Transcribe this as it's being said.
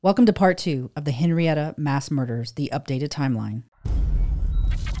Welcome to part 2 of the Henrietta Mass Murders, the updated timeline.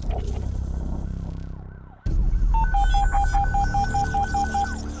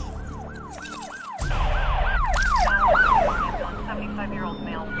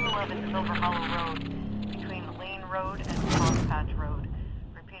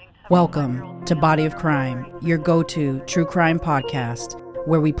 Welcome to Body of Crime, your go-to true crime podcast,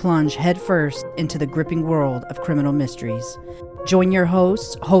 where we plunge headfirst into the gripping world of criminal mysteries. Join your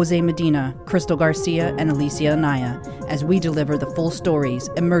hosts, Jose Medina, Crystal Garcia, and Alicia Anaya, as we deliver the full stories,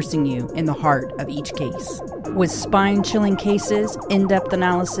 immersing you in the heart of each case. With spine-chilling cases, in-depth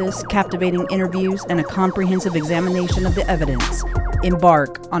analysis, captivating interviews, and a comprehensive examination of the evidence,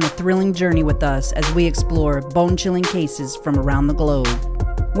 embark on a thrilling journey with us as we explore bone-chilling cases from around the globe.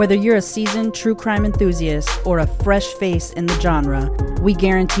 Whether you're a seasoned true crime enthusiast or a fresh face in the genre, we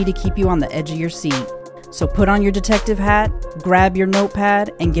guarantee to keep you on the edge of your seat. So put on your detective hat, grab your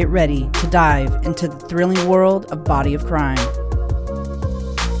notepad, and get ready to dive into the thrilling world of Body of Crime.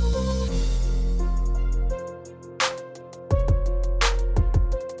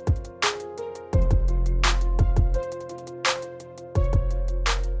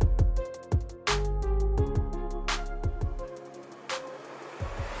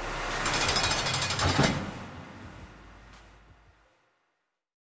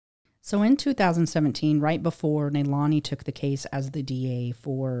 So in 2017, right before Nani took the case as the DA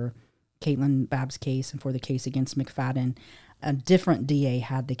for Kaitlyn Babs' case and for the case against McFadden, a different DA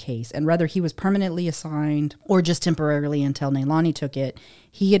had the case. And whether he was permanently assigned or just temporarily until Nani took it,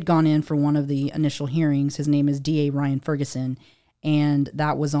 he had gone in for one of the initial hearings. His name is DA Ryan Ferguson, and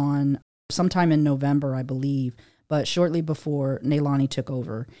that was on sometime in November, I believe, but shortly before Nani took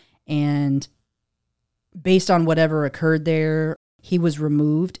over. And based on whatever occurred there, he was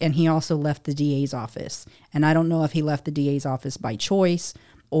removed, and he also left the DA's office. And I don't know if he left the DA's office by choice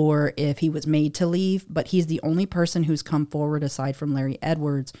or if he was made to leave, but he's the only person who's come forward aside from Larry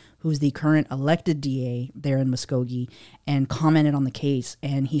Edwards, who's the current elected DA there in Muskogee, and commented on the case.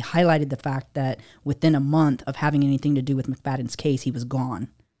 And he highlighted the fact that within a month of having anything to do with McFadden's case, he was gone.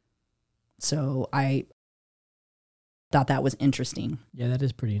 So I thought that was interesting. Yeah, that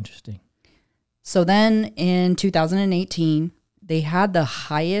is pretty interesting. So then in 2018, they had the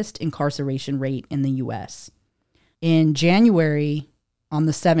highest incarceration rate in the U.S. In January, on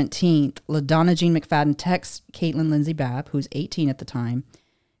the 17th, LaDonna Jean McFadden texts Caitlyn Lindsay who's 18 at the time,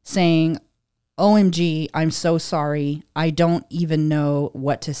 saying, "OMG, I'm so sorry. I don't even know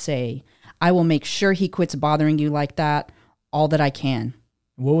what to say. I will make sure he quits bothering you like that, all that I can."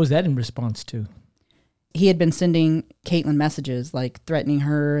 What was that in response to? He had been sending Caitlyn messages, like threatening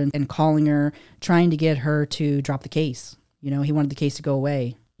her and calling her, trying to get her to drop the case. You know, he wanted the case to go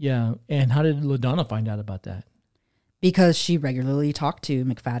away. Yeah, and how did LaDonna find out about that? Because she regularly talked to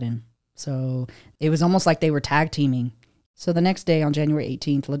McFadden. So it was almost like they were tag teaming. So the next day on January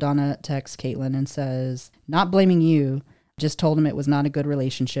 18th, LaDonna texts Caitlyn and says, "Not blaming you, just told him it was not a good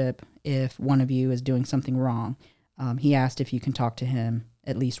relationship if one of you is doing something wrong. He asked if you can talk to him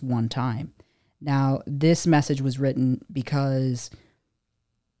at least one time." Now, this message was written because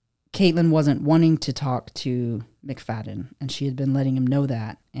Caitlyn wasn't wanting to talk to McFadden, and she had been letting him know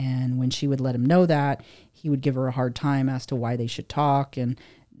that. And when she would let him know that, he would give her a hard time as to why they should talk and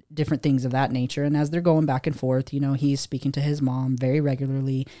different things of that nature. And as they're going back and forth, you know, he's speaking to his mom very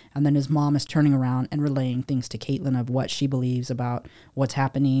regularly, and then his mom is turning around and relaying things to Caitlyn of what she believes about what's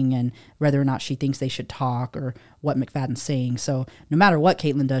happening and whether or not she thinks they should talk or what McFadden's saying. So no matter what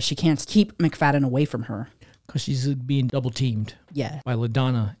Caitlyn does, she can't keep McFadden away from her. Because she's being double-teamed. Yeah. By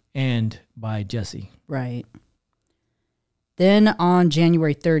LaDonna and by Jessie. Right. Then on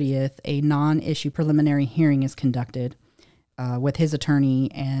January 30th, a non-issue preliminary hearing is conducted with his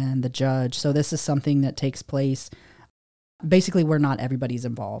attorney and the judge. So this is something that takes place basically where not everybody's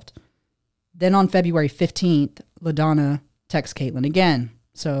involved. Then on February 15th, LaDonna texts Caitlyn again.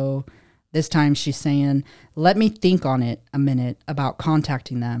 So this time she's saying, "Let me think on it a minute about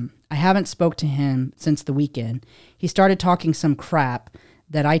contacting them. I haven't spoke to him since the weekend. He started talking some crap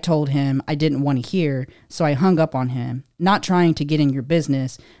that I told him I didn't want to hear, so I hung up on him. Not trying to get in your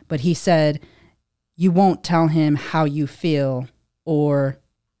business, but he said, you won't tell him how you feel or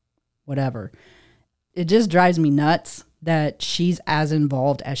whatever." It just drives me nuts that she's as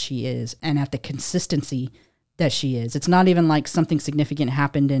involved as she is and at the consistency that she is. It's not even like something significant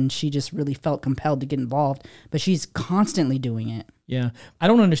happened and she just really felt compelled to get involved, but she's constantly doing it. Yeah. I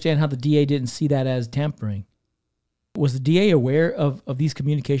don't understand how the DA didn't see that as tampering. Was the DA aware of these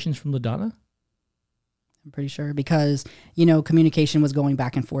communications from LaDonna? I'm pretty sure, because, communication was going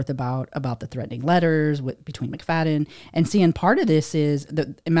back and forth about the threatening letters between McFadden. And see, and part of this is,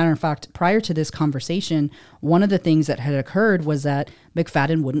 a matter of fact, prior to this conversation, one of the things that had occurred was that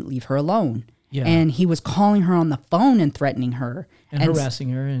McFadden wouldn't leave her alone. Yeah. And he was calling her on the phone and threatening her. And harassing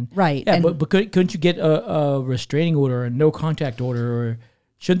her. And right. Yeah, and, but couldn't you get a restraining order or a no contact order? Or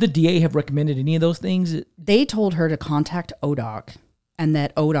shouldn't the DA have recommended any of those things? They told her to contact ODOC, and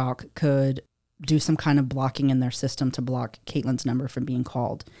that ODOC could do some kind of blocking in their system to block Caitlyn's number from being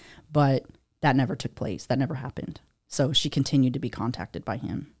called. But that never took place. That never happened. So she continued to be contacted by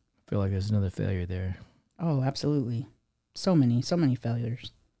him. I feel like there's another failure there. Oh, absolutely. So many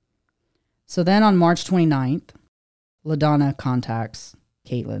failures. So then on March 29th, LaDonna contacts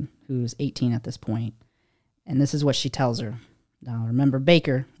Caitlyn, who's 18 at this point. And this is what she tells her. Now, remember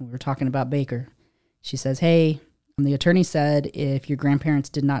Baker. We were talking about Baker. She says, hey, the attorney said if your grandparents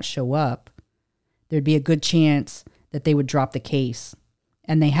did not show up, there'd be a good chance that they would drop the case.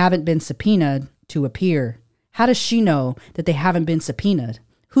 And they haven't been subpoenaed to appear. How does she know that they haven't been subpoenaed?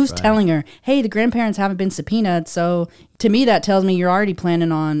 Who's telling her, hey, the grandparents haven't been subpoenaed? So to me, that tells me you're already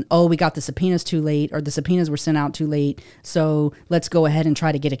planning on, we got the subpoenas too late, or the subpoenas were sent out too late. So let's go ahead and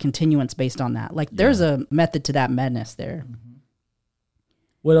try to get a continuance based on that. There's a method to that madness there. Mm-hmm.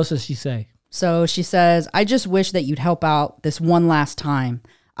 What else does she say? So she says, I just wish that you'd help out this one last time.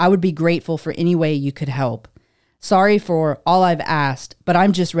 I would be grateful for any way you could help. Sorry for all I've asked, but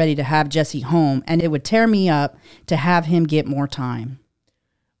I'm just ready to have Jessie home, and it would tear me up to have him get more time.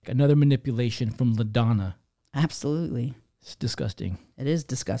 Another manipulation from LaDonna. Absolutely. It's disgusting. It is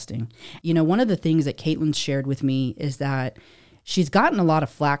disgusting. One of the things that Caitlyn shared with me is that she's gotten a lot of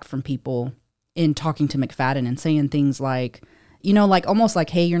flack from people in talking to McFadden and saying things like, almost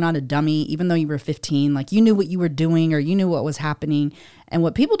like, hey, you're not a dummy, even though you were 15, you knew what you were doing or you knew what was happening. And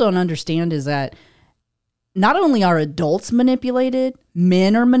what people don't understand is that not only are adults manipulated,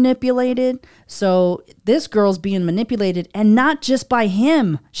 men are manipulated. So this girl's being manipulated, and not just by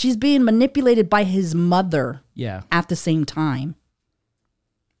him. She's being manipulated by his mother. Yeah. At the same time.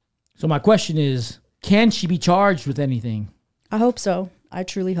 So my question is, can she be charged with anything? I hope so. I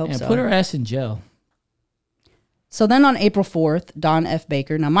truly hope so. Put her ass in jail. So then on April 4th, Don F.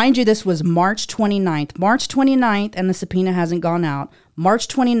 Baker, now mind you, this was March 29th. March 29th, and the subpoena hasn't gone out. March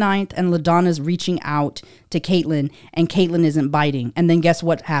 29th, and LaDonna's reaching out to Caitlyn, and Caitlyn isn't biting. And then guess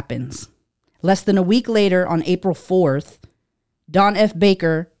what happens? Less than a week later, on April 4th, Don F.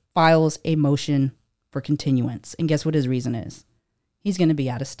 Baker files a motion for continuance. And guess what his reason is? He's going to be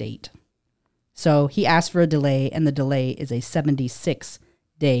out of state. So he asked for a delay, and the delay is a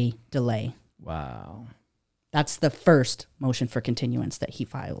 76-day delay. Wow. That's the first motion for continuance that he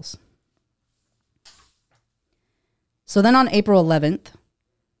files. So then on April 11th,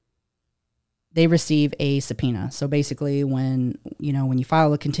 they receive a subpoena. So basically when you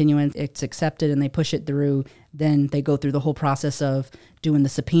file a continuance, it's accepted and they push it through, then they go through the whole process of doing the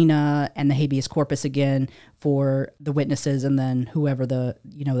subpoena and the habeas corpus again for the witnesses, and then whoever the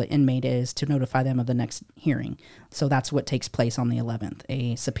inmate is to notify them of the next hearing. So that's what takes place on the 11th,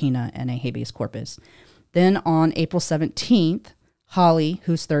 a subpoena and a habeas corpus. Then on April 17th, Holly,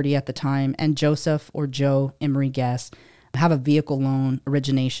 who's 30 at the time, and Joseph or Joe Emery Guest have a vehicle loan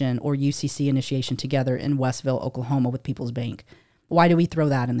origination or UCC initiation together in Westville, Oklahoma with People's Bank. Why do we throw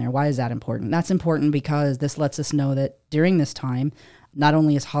that in there? Why is that important? That's important because this lets us know that during this time, not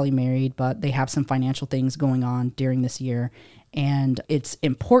only is Holly married, but they have some financial things going on during this year. And it's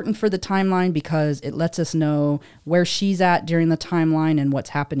important for the timeline because it lets us know where she's at during the timeline and what's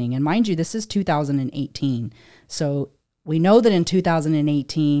happening. And mind you, this is 2018. So we know that in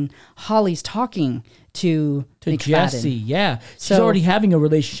 2018, Holly's talking to McFadden. Jessie, yeah. She's already having a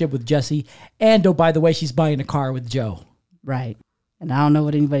relationship with Jessie. And, oh, by the way, she's buying a car with Joe. Right. And I don't know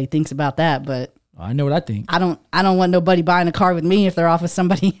what anybody thinks about that, but I know what I think. I don't want nobody buying a car with me if they're off with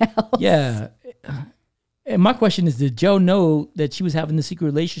somebody else. Yeah. And my question is, did Joe know that she was having the secret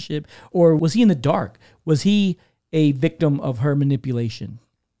relationship, or was he in the dark? Was he a victim of her manipulation?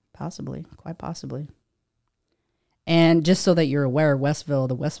 Possibly, quite possibly. And just so that you're aware,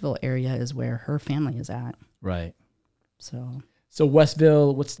 the Westville area is where her family is at. Right. So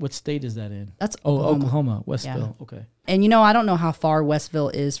Westville, what state is that in? That's Oklahoma. Westville, yeah. Okay. And I don't know how far Westville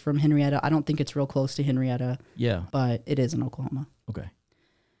is from Henrietta. I don't think it's real close to Henrietta. Yeah. But it is in Oklahoma. Okay.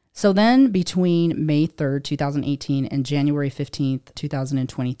 So then between May 3rd, 2018 and January 15th,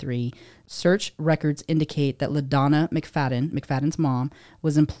 2023, search records indicate that LaDonna McFadden, McFadden's mom,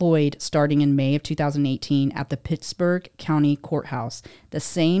 was employed starting in May of 2018 at the Pittsburgh County Courthouse, the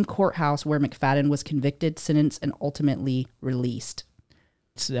same courthouse where McFadden was convicted, sentenced, and ultimately released.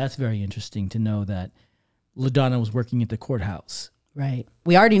 So that's very interesting to know that LaDonna was working at the courthouse. Right.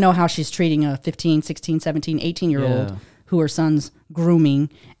 We already know how she's treating a 15, 16, 17, 18-year-old who her son's grooming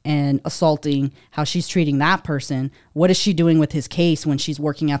and assaulting, how she's treating that person. What is she doing with his case when she's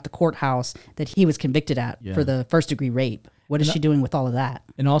working at the courthouse that he was convicted at for the first-degree rape? What is she doing with all of that?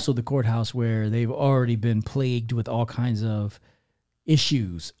 And also the courthouse where they've already been plagued with all kinds of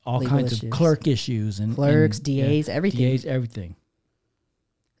issues, of clerk issues. And clerks, DAs, everything. DAs, everything.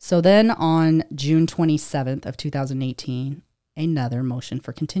 So then on June 27th of 2018, another motion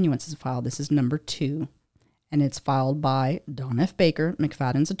for continuance is filed. This is number 2. And it's filed by Don F. Baker,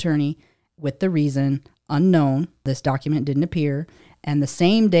 McFadden's attorney, with the reason unknown. This document didn't appear. And the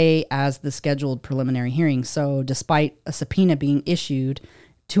same day as the scheduled preliminary hearing. So despite a subpoena being issued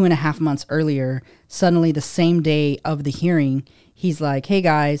 2.5 months earlier, suddenly the same day of the hearing, he's like, hey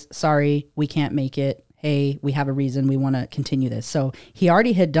guys, sorry, we can't make it. Hey, we have a reason. We want to continue this. So he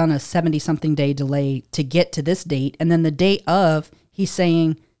already had done a 70-something day delay to get to this date. And then the day of, he's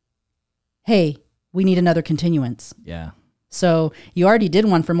saying, hey, we need another continuance. Yeah. So you already did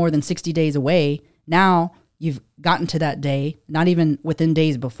one for more than 60 days away. Now you've gotten to that day, not even within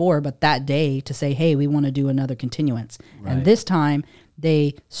days before, but that day to say, hey, we want to do another continuance. Right. And this time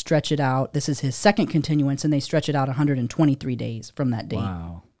they stretch it out. This is his second continuance, and they stretch it out 123 days from that date.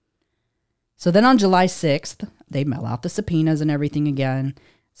 Wow. So then on July 6th, they mail out the subpoenas and everything again.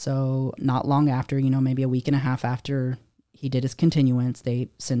 So not long after, maybe a week and a half after he did his continuance, they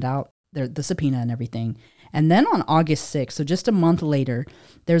send out the subpoena and everything. And then on August 6th, so just a month later,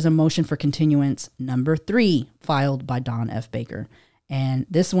 there's a motion for continuance number 3 filed by Don F. Baker. And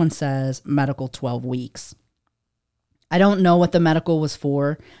this one says medical 12 weeks. I don't know what the medical was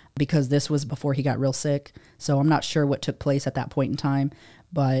for because this was before he got real sick. So I'm not sure what took place at that point in time,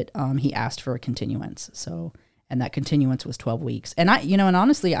 but he asked for a continuance. So, and that continuance was 12 weeks. And and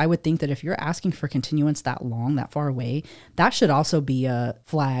honestly, I would think that if you're asking for continuance that long, that far away, that should also be a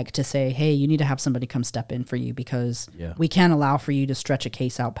flag to say, hey, you need to have somebody come step in for you because we can't allow for you to stretch a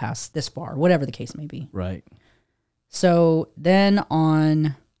case out past this far, whatever the case may be. Right. So then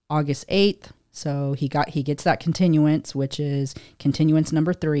on August 8th, so he gets that continuance, which is continuance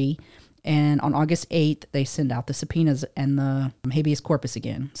number 3. And on August 8th, they send out the subpoenas and the habeas corpus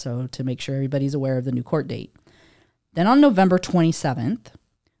again. So to make sure everybody's aware of the new court date. Then on November 27th,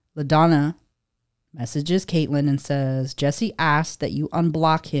 LaDonna messages Caitlyn and says, Jessie asked that you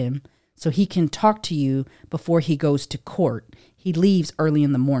unblock him so he can talk to you before he goes to court. He leaves early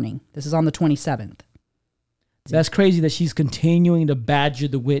in the morning. This is on the 27th. That's crazy that she's continuing to badger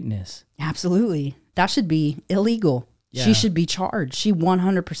the witness. Absolutely. That should be illegal. Yeah. She should be charged. She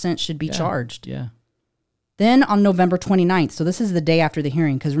 100% should be charged. Yeah. Then on November 29th, so this is the day after the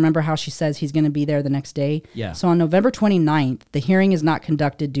hearing, because remember how she says he's going to be there the next day? Yeah. So on November 29th, the hearing is not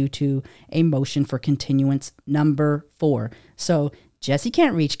conducted due to a motion for continuance number 4. So Jessie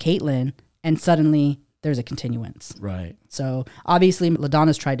can't reach Caitlyn, and suddenly there's a continuance. Right. So obviously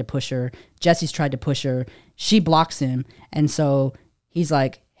LaDonna's tried to push her. Jessie's tried to push her. She blocks him. And so he's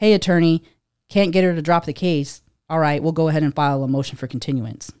like, hey, attorney, can't get her to drop the case. All right, we'll go ahead and file a motion for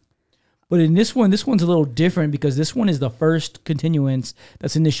continuance. But in this one's a little different because this one is the first continuance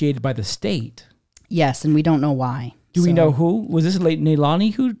that's initiated by the state. Yes, and we don't know why. Do we know who? Was this Nani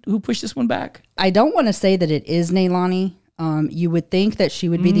who pushed this one back? I don't want to say that it is Nani. You would think that she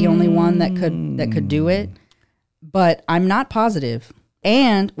would be the only one that could do it, but I'm not positive.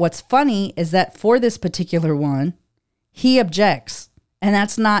 And what's funny is that for this particular one, he objects, and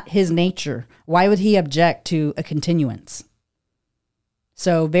that's not his nature. Why would he object to a continuance?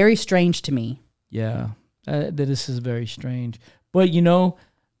 So very strange to me. Yeah, this is very strange. But,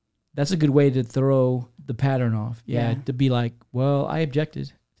 that's a good way to throw the pattern off. Yeah, to be like, well, I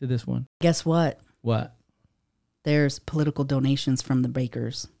objected to this one. Guess what? What? There's political donations from the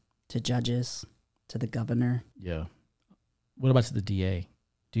Bakers to judges, to the governor. Yeah. What about to the DA?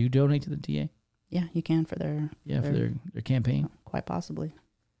 Do you donate to the DA? Yeah, you can for their... Yeah, for their campaign. Quite possibly.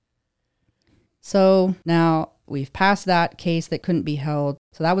 So now we've passed that case that couldn't be held.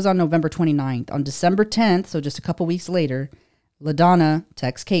 So that was on November 29th. On December 10th, so just a couple weeks later, LaDonna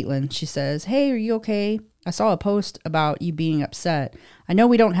texts Caitlyn. She says, hey, are you okay? I saw a post about you being upset. I know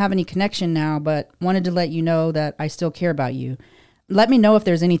we don't have any connection now, but wanted to let you know that I still care about you. Let me know if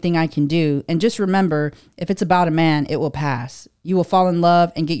there's anything I can do. And just remember, if it's about a man, it will pass. You will fall in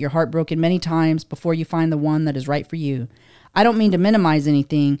love and get your heart broken many times before you find the one that is right for you. I don't mean to minimize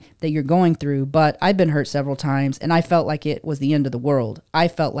anything that you're going through, but I've been hurt several times and I felt like it was the end of the world. I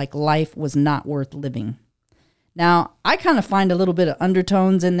felt like life was not worth living. Now, I kind of find a little bit of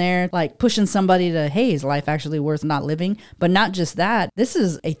undertones in there, like pushing somebody to, hey, is life actually worth not living? But not just that. This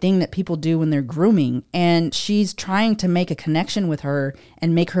is a thing that people do when they're grooming. And she's trying to make a connection with her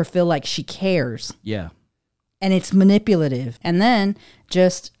and make her feel like she cares. Yeah. And it's manipulative. And then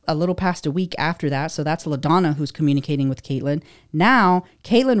just a little past a week after that, so that's LaDonna who's communicating with Kaitlyn. Now,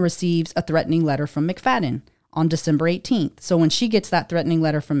 Kaitlyn receives a threatening letter from McFadden on December 18th. So when she gets that threatening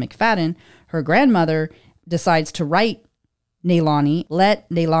letter from McFadden, her grandmother decides to write Nalani, let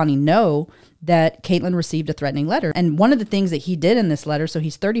Nalani know that Kaitlyn received a threatening letter. And one of the things that he did in this letter, so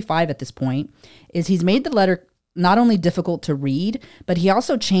he's 35 at this point, is he's made the letter not only difficult to read, but he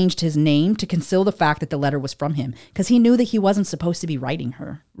also changed his name to conceal the fact that the letter was from him, because he knew that he wasn't supposed to be writing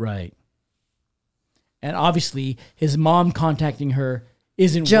her. Right. And obviously, his mom contacting her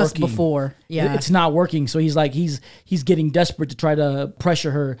isn't just working. Before. Yeah. It's not working. So he's like, he's getting desperate to try to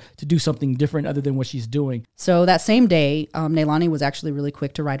pressure her to do something different other than what she's doing. So that same day, Nalani was actually really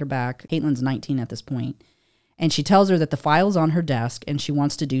quick to write her back. Kaitlyn's 19 at this point. And she tells her that the file's on her desk and she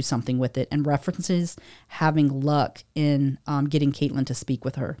wants to do something with it, and references having luck in getting Kaitlyn to speak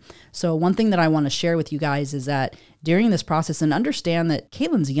with her. So one thing that I want to share with you guys is that during this process, and understand that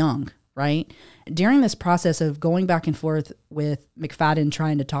Kaitlyn's young, right? During this process of going back and forth with McFadden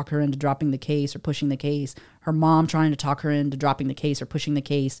trying to talk her into dropping the case or pushing the case, her mom trying to talk her into dropping the case or pushing the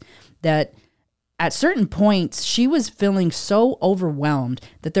case, that at certain points, she was feeling so overwhelmed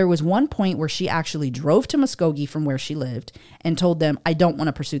that there was one point where she actually drove to Muskogee from where she lived and told them, I don't want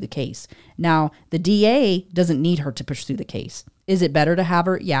to pursue the case. Now, the DA doesn't need her to pursue the case. Is it better to have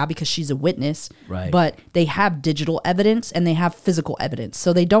her? Yeah, because she's a witness. Right. But they have digital evidence and they have physical evidence.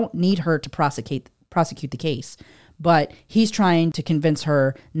 So they don't need her to prosecute the case. But he's trying to convince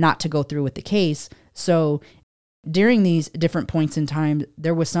her not to go through with the case. So during these different points in time,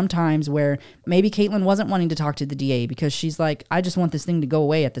 there was some times where maybe Kaitlyn wasn't wanting to talk to the DA because she's like, I just want this thing to go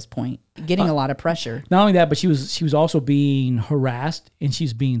away at this point, getting a lot of pressure. Not only that, but she was also being harassed and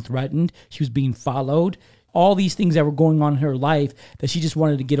she's being threatened. She was being followed. All these things that were going on in her life that she just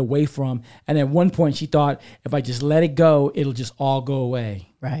wanted to get away from. And at one point she thought, if I just let it go, it'll just all go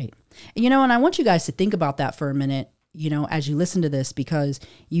away. Right. And I want you guys to think about that for a minute, as you listen to this, because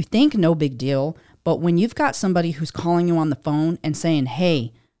you think no big deal. But when you've got somebody who's calling you on the phone and saying,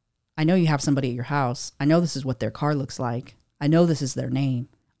 hey, I know you have somebody at your house. I know this is what their car looks like. I know this is their name.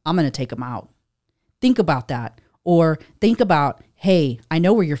 I'm going to take them out. Think about that. Or think about, hey, I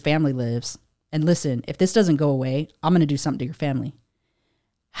know where your family lives. And listen, if this doesn't go away, I'm going to do something to your family.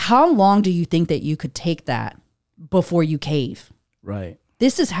 How long do you think that you could take that before you cave? Right.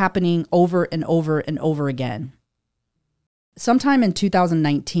 This is happening over and over and over again. Sometime in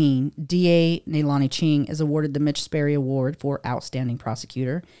 2019, DA Nalani Ching is awarded the Mitch Sperry Award for Outstanding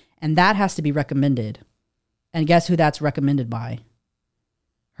Prosecutor, and that has to be recommended. And guess who that's recommended by?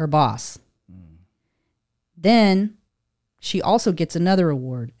 Her boss. Then she also gets another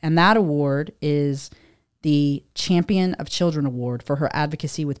award, and that award is the Champion of Children Award for her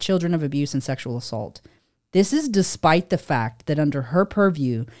advocacy with children of abuse and sexual assault. This is despite the fact that under her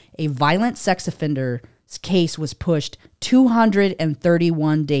purview, a violent sex offender's case was pushed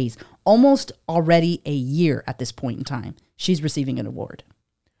 231 days, almost already a year at this point in time. She's receiving an award.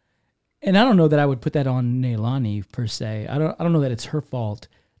 And I don't know that I would put that on Nalani per se. I don't know that it's her fault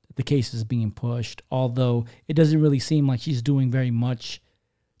that the case is being pushed, although it doesn't really seem like she's doing very much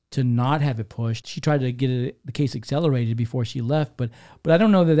to not have it pushed. She tried to get the case accelerated before she left, but I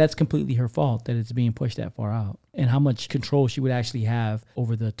don't know that that's completely her fault that it's being pushed that far out, and how much control she would actually have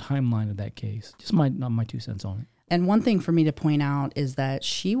over the timeline of that case. Just my 2 cents on it. And one thing for me to point out is that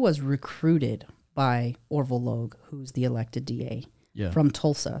she was recruited by Orville Logue, who's the elected DA. Yeah. From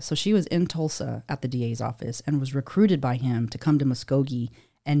Tulsa. So she was in Tulsa at the DA's office and was recruited by him to come to Muskogee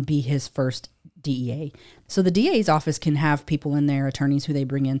and be his first DEA. So the DA's office can have people in there, attorneys who they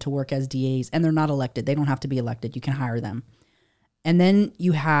bring in to work as DAs, and they're not elected. They don't have to be elected. You can hire them. And then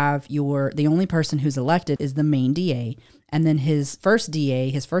you have the only person who's elected is the main DA. And then his first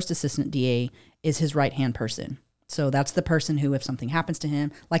DA, his first assistant DA, is his right-hand person. So that's the person who, if something happens to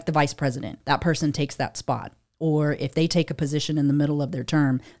him, like the vice president, that person takes that spot. Or if they take a position in the middle of their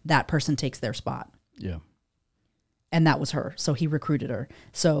term, that person takes their spot. Yeah. And that was her. So he recruited her.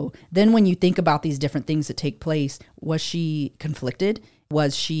 So then when you think about these different things that take place, was she conflicted?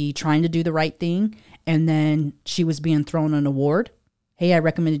 Was she trying to do the right thing? And then she was being thrown an award. Hey, I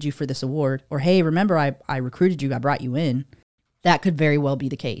recommended you for this award. Or, hey, remember, I recruited you. I brought you in. That could very well be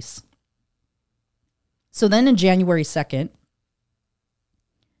the case. So then in January 2nd,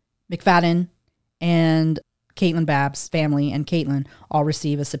 McFadden and Kaitlyn Babs' family and Kaitlyn all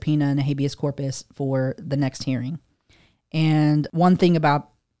receive a subpoena and a habeas corpus for the next hearing. And one thing about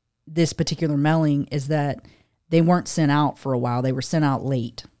this particular mailing is that they weren't sent out for a while. They were sent out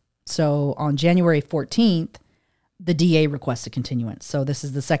late. So on January 14th, the DA requests a continuance. So this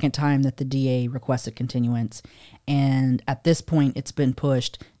is the second time that the DA requests a continuance. And at this point, it's been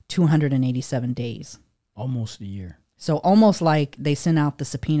pushed 287 days. Almost a year. So almost like they sent out the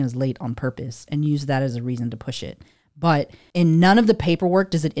subpoenas late on purpose and use that as a reason to push it. But in none of the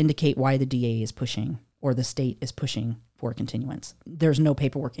paperwork does it indicate why the DA is pushing or the state is pushing for a continuance. There's no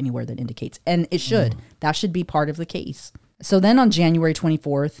paperwork anywhere that indicates. And it should. That should be part of the case. So then on January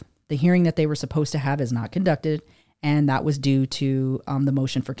 24th, the hearing that they were supposed to have is not conducted. And that was due to the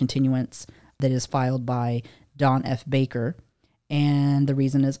motion for continuance that is filed by Don F. Baker. And the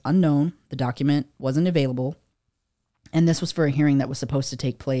reason is unknown. The document wasn't available. And this was for a hearing that was supposed to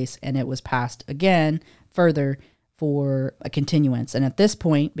take place, and it was passed again further for a continuance. And at this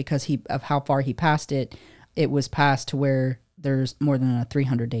point, because of how far he passed it, it was passed to where there's more than a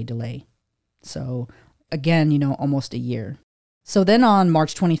 300-day delay. So again, almost a year. So then on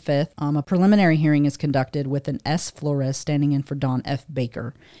March 25th, a preliminary hearing is conducted with an S. Flores standing in for Don F.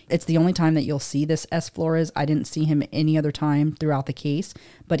 Baker. It's the only time that you'll see this S. Flores. I didn't see him any other time throughout the case,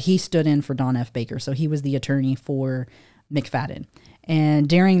 but he stood in for Don F. Baker. So he was the attorney for McFadden. And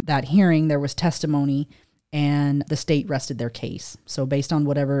during that hearing, there was testimony and the state rested their case. So based on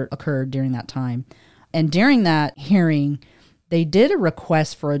whatever occurred during that time. And during that hearing, they did a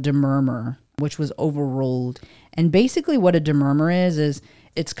request for a demurrer, which was overruled. And basically what a demurrer is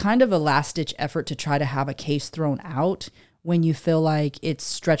it's kind of a last-ditch effort to try to have a case thrown out when you feel like it's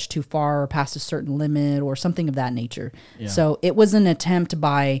stretched too far or past a certain limit or something of that nature. Yeah. So it was an attempt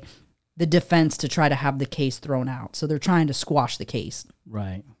by the defense to try to have the case thrown out. So they're trying to squash the case.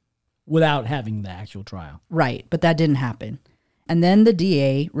 Right. Without having the actual trial. Right, but that didn't happen. And then the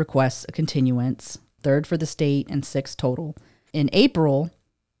DA requests a continuance, 3rd for the state and 6 total. In April,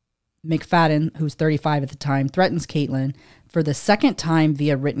 McFadden, who's 35 at the time, threatens Kaitlyn for the second time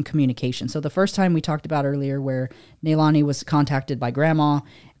via written communication. So the first time we talked about earlier where Nani was contacted by grandma,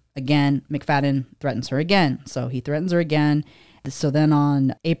 again, McFadden threatens her again. So he threatens her again. So then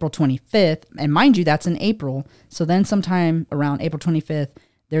on April 25th, and mind you, that's in April. So then sometime around April 25th,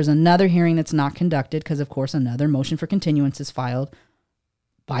 there's another hearing that's not conducted because, of course, another motion for continuance is filed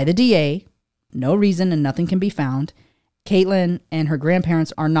by the DA. No reason and nothing can be found. Kaitlyn and her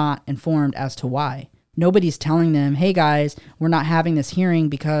grandparents are not informed as to why. Nobody's telling them, hey guys, we're not having this hearing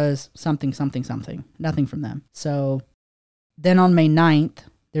because something. Nothing from them. So then on May 9th,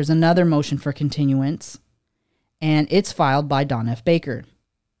 there's another motion for continuance, and it's filed by Don F. Baker.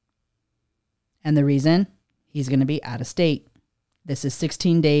 And the reason? He's going to be out of state. This is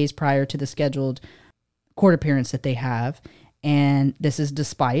 16 days prior to the scheduled court appearance that they have. And this is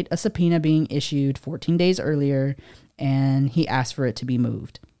despite a subpoena being issued 14 days earlier, and he asked for it to be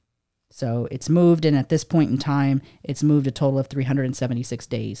moved. So it's moved, and at this point in time, it's moved a total of 376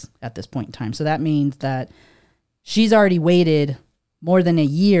 days at this point in time. So that means that she's already waited more than a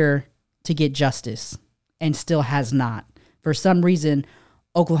year to get justice and still has not. For some reason,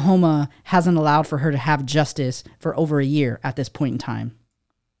 Oklahoma hasn't allowed for her to have justice for over a year at this point in time.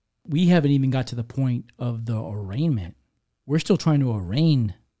 We haven't even got to the point of the arraignment. We're still trying to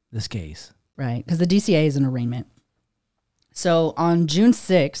arraign this case. Right, because the DCA is an arraignment. So on June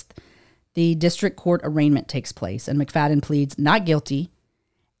 6th, the district court arraignment takes place, and McFadden pleads not guilty,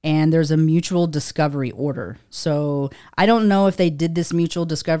 and there's a mutual discovery order. So I don't know if they did this mutual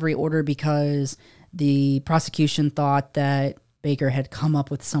discovery order because the prosecution thought that Baker had come up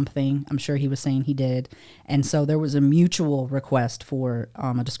with something. I'm sure he was saying he did. And so there was a mutual request for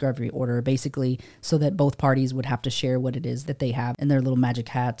a discovery order, basically so that both parties would have to share what it is that they have in their little magic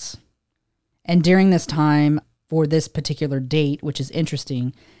hats. And during this time, for this particular date, which is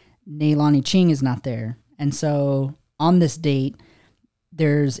interesting, LaDonna Jean is not there. And so on this date,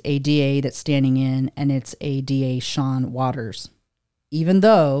 there's a DA that's standing in, and it's a DA Sean Waters, even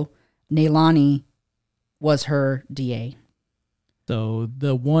though LaDonna was her DA. So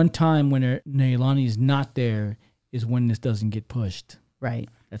the one time when LaDonna's not there is when this doesn't get pushed. Right.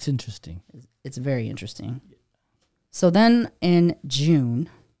 That's interesting. It's very interesting. So then in June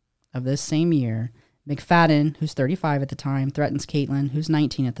of this same year, McFadden, who's 35 at the time, threatens Kaitlyn, who's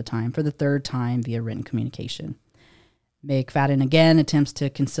 19 at the time, for the 3rd time via written communication. McFadden again attempts to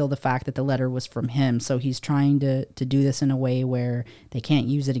conceal the fact that the letter was from him, so he's trying to do this in a way where they can't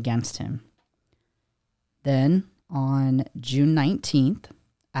use it against him. Then, on June 19th,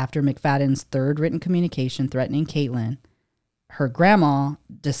 after McFadden's 3rd written communication threatening Kaitlyn, her grandma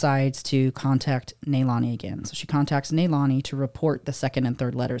decides to contact Nalani again. So she contacts Nalani to report the second and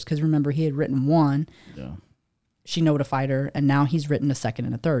third letters. Because remember, he had written one. Yeah. She notified her, and now he's written a second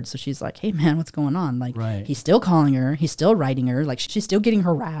and a third. So she's like, hey, man, what's going on? Like, He's still calling her. He's still writing her. Like, she's still getting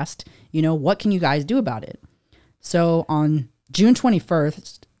harassed. You know, what can you guys do about it? So on June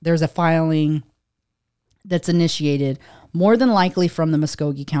 21st, there's a filing that's initiated, more than likely from the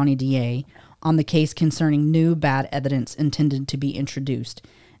Muskogee County DA, on the case concerning new bad evidence intended to be introduced.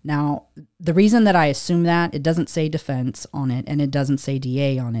 Now, the reason that I assume that, it doesn't say defense on it and it doesn't say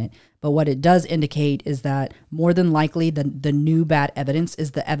DA on it, but what it does indicate is that more than likely the new bad evidence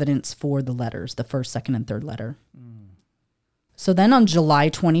is the evidence for the letters, the first, second, and third letter. So then on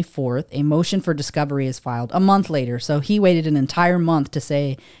July 24th, a motion for discovery is filed a month later. So he waited an entire month to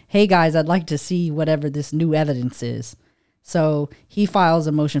say, hey guys, I'd like to see whatever this new evidence is. So he files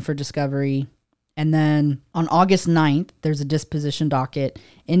a motion for discovery. And then on August 9th, there's a disposition docket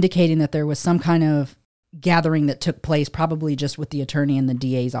indicating that there was some kind of gathering that took place, probably just with the attorney in the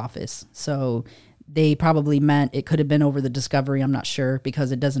DA's office. So they probably meant it could have been over the discovery. I'm not sure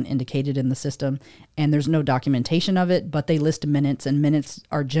because it doesn't indicate it in the system. And there's no documentation of it, but they list minutes, and minutes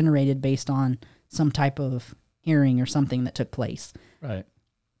are generated based on some type of hearing or something that took place. Right.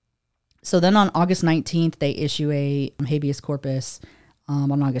 So then on August 19th, they issue a habeas corpus.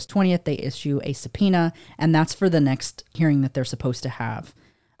 On August 20th, they issue a subpoena, and that's for the next hearing that they're supposed to have.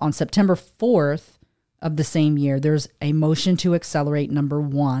 On September 4th of the same year, there's a motion to accelerate number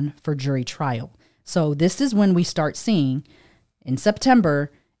 1 for jury trial. So this is when we start seeing, in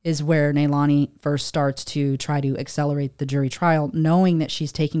September, is where Nalani first starts to try to accelerate the jury trial, knowing that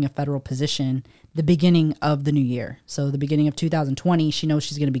she's taking a federal position the beginning of the new year. So the beginning of 2020, she knows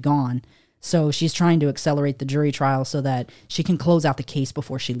she's going to be gone. So she's trying to accelerate the jury trial so that she can close out the case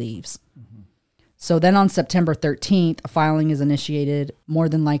before she leaves. Mm-hmm. So then on September 13th, a filing is initiated, more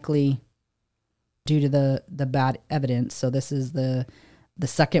than likely due to the bad evidence. So this is the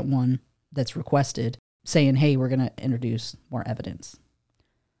second one that's requested, saying, hey, we're going to introduce more evidence.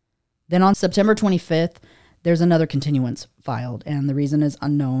 Then on September 25th, there's another continuance filed, and the reason is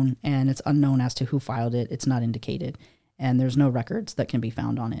unknown, and it's unknown as to who filed it. It's not indicated, and there's no records that can be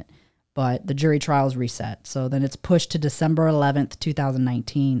found on it. But the jury trial is reset. So then it's pushed to December 11th,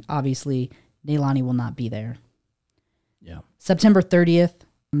 2019. Obviously, Nalani will not be there. Yeah. September 30th,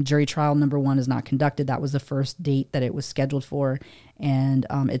 jury trial number 1 is not conducted. That was the first date that it was scheduled for, and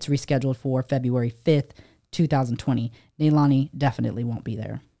it's rescheduled for February 5th, 2020. Nalani definitely won't be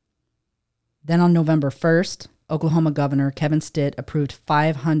there. Then on November 1st, Oklahoma Governor Kevin Stitt approved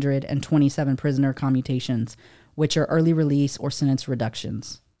 527 prisoner commutations, which are early release or sentence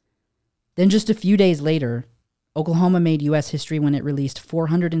reductions. Then just a few days later, Oklahoma made U.S. history when it released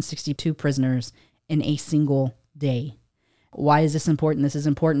 462 prisoners in a single day. Why is this important? This is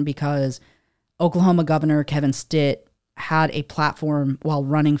important because Oklahoma Governor Kevin Stitt had a platform while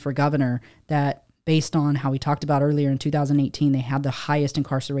running for governor that, based on how we talked about earlier in 2018, they had the highest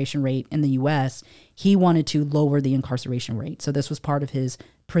incarceration rate in the U.S. He wanted to lower the incarceration rate. So this was part of his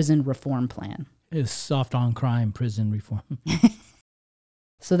prison reform plan. His soft on crime prison reform.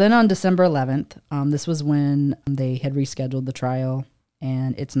 So then on December 11th, this was when they had rescheduled the trial,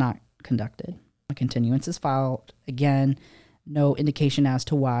 and it's not conducted. A continuance is filed. Again, no indication as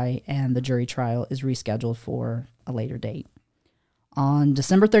to why, and the jury trial is rescheduled for a later date. On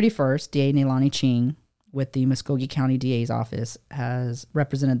December 31st, DA Nalani Ching, with the Muskogee County DA's office, has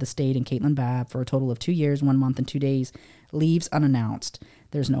represented the state and Kaitlyn Babs for a total of 2 years, 1 month, and 2 days, leaves unannounced.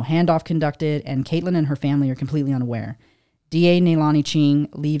 There's no handoff conducted, and Kaitlyn and her family are completely unaware. DA Nalani Ching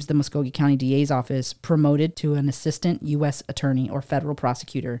leaves the Muskogee County DA's office, promoted to an assistant U.S. attorney or federal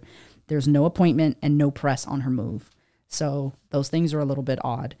prosecutor. There's no appointment and no press on her move. So those things are a little bit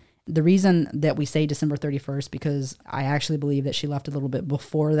odd. The reason that we say December 31st, because I actually believe that she left a little bit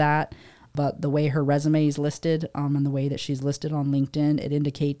before that, but the way her resume is listed and the way that she's listed on LinkedIn, it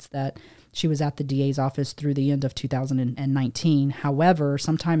indicates that she was at the DA's office through the end of 2019. However,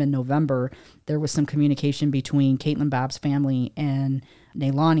 sometime in November, there was some communication between Kaitlyn Babs' family and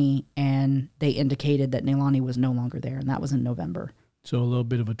Nalani, and they indicated that Nalani was no longer there, and that was in November. So a little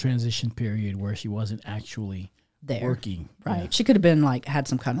bit of a transition period where she wasn't actually there working. Right. Yeah. She could have been like had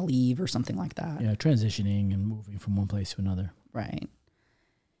some kind of leave or something like that. Yeah, transitioning and moving from one place to another. Right.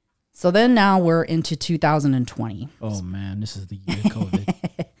 So then now we're into 2020. Oh man, this is the year of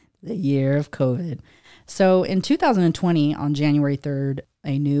COVID. The year of COVID. So in 2020, on January 3rd,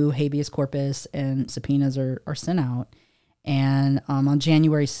 a new habeas corpus and subpoenas are sent out. And on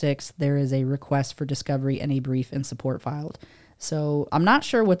January 6th, there is a request for discovery and a brief in support filed. So I'm not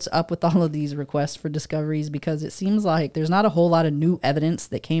sure what's up with all of these requests for discoveries, because it seems like there's not a whole lot of new evidence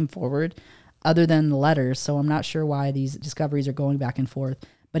that came forward other than the letters. So I'm not sure why these discoveries are going back and forth.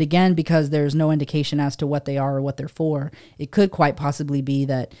 But again, because there's no indication as to what they are or what they're for, it could quite possibly be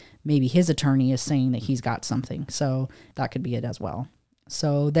that maybe his attorney is saying that he's got something. So that could be it as well.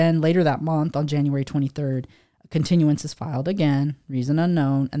 So then later that month, on January 23rd, a continuance is filed again, reason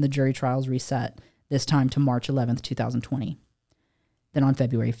unknown, and the jury trial is reset, this time to March 11th, 2020. Then on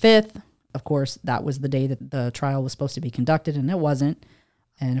February 5th, of course, that was the day that the trial was supposed to be conducted, and it wasn't.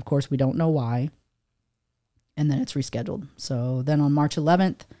 And of course, we don't know why. And then it's rescheduled. So then on March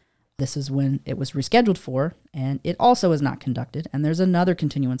 11th, this is when it was rescheduled for, and it also is not conducted. And there's another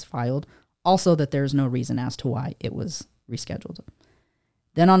continuance filed, also that there's no reason as to why it was rescheduled.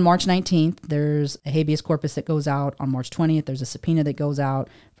 Then on March 19th, there's a habeas corpus that goes out. On March 20th, there's a subpoena that goes out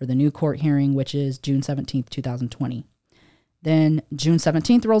for the new court hearing, which is June 17th, 2020. Then June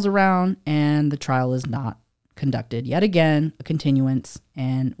 17th rolls around, and the trial is not conducted. Yet again, a continuance,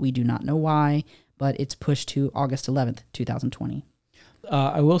 and we do not know why, but it's pushed to August 11th, 2020.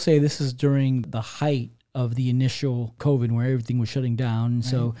 I will say this is during the height of the initial COVID, where everything was shutting down. Right.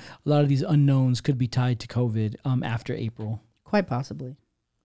 So a lot of these unknowns could be tied to COVID after April. Quite possibly.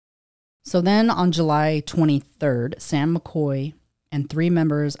 So then on July 23rd, Sam McCoy and 3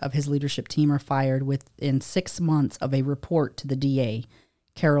 members of his leadership team are fired within 6 months of a report to the DA,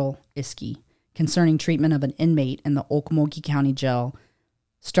 Carol Iskey, concerning treatment of an inmate in the Okmulgee County Jail,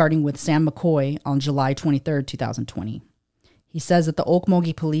 starting with Sam McCoy on July 23rd, 2020. He says that the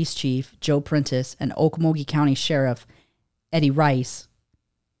Okmulgee Police Chief, Joe Prentice, and Okmulgee County Sheriff, Eddie Rice,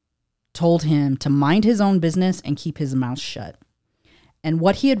 told him to mind his own business and keep his mouth shut. And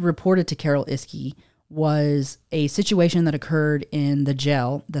what he had reported to Carol Iskey was a situation that occurred in the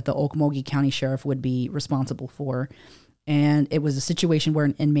jail that the Okmulgee County Sheriff would be responsible for. And it was a situation where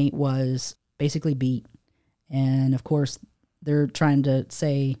an inmate was basically beat. And of course, they're trying to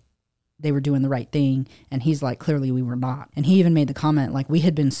say they were doing the right thing. And he's like, clearly we were not. And he even made the comment, like, we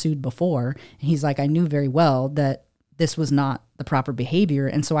had been sued before. And he's like, I knew very well that this was not the proper behavior.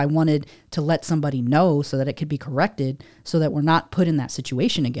 And so I wanted to let somebody know so that it could be corrected so that we're not put in that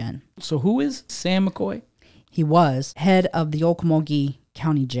situation again. So who is Sam McCoy? He was head of the Okmulgee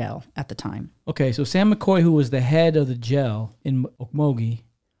County Jail at the time. Okay, so Sam McCoy, who was the head of the jail in Okmulgee,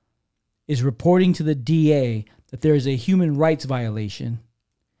 is reporting to the DA that there is a human rights violation.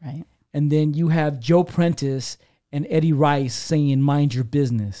 Right. And then you have Joe Prentice and Eddie Rice saying, mind your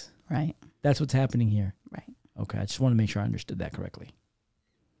business. Right. That's what's happening here. Right. Okay, I just want to make sure I understood that correctly.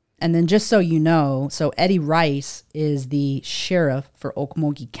 And then just so you know, so Eddie Rice is the sheriff for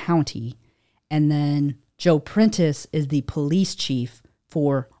Okmulgee County, and then Joe Prentice is the police chief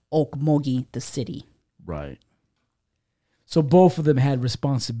for Okmulgee, the city. Right. So both of them had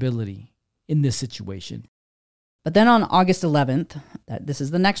responsibility in this situation. But then on August 11th, this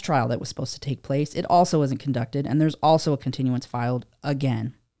is the next trial that was supposed to take place, it also isn't conducted, and there's also a continuance filed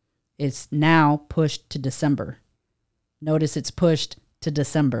again. It's now pushed to December. Notice it's pushed to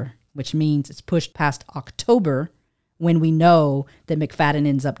December, which means it's pushed past October when we know that McFadden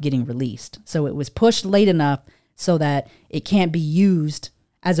ends up getting released. So it was pushed late enough so that it can't be used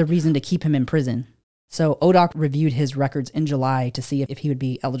as a reason to keep him in prison. So ODOC reviewed his records in July to see if he would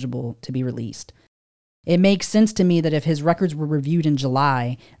be eligible to be released. It makes sense to me that if his records were reviewed in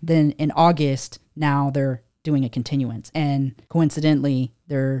July, then in August, now they're doing a continuance. And coincidentally,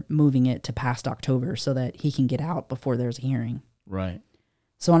 they're moving it to past October so that he can get out before there's a hearing. Right.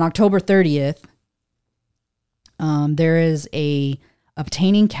 So on October 30th, there is a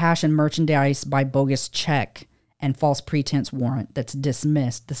obtaining cash and merchandise by bogus check and false pretense warrant that's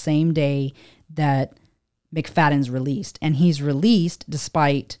dismissed the same day that McFadden's released. And he's released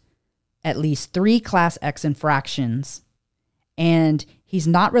despite at least 3 Class X infractions, and he's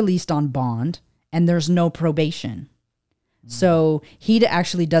not released on bond, and there's no probation. So he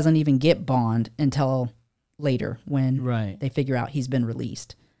actually doesn't even get bond until later when they figure out he's been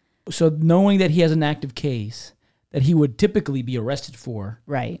released. So knowing that he has an active case that he would typically be arrested for,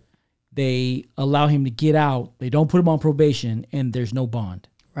 right? They allow him to get out. They don't put him on probation, and there's no bond.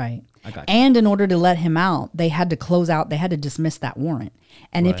 Right. I got you. And in order to let him out, they had to close out, they had to dismiss that warrant.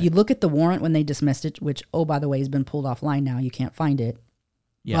 And if you look at the warrant when they dismissed it, which, oh, by the way, has been pulled offline now, you can't find it.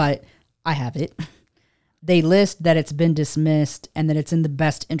 Yeah. But I have it. They list that it's been dismissed and that it's in the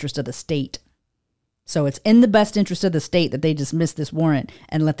best interest of the state. So it's in the best interest of the state that they dismiss this warrant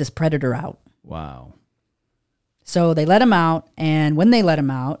and let this predator out. Wow. So they let him out, and when they let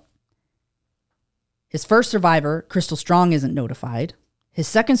him out, his first survivor, Crystal Strong, isn't notified. His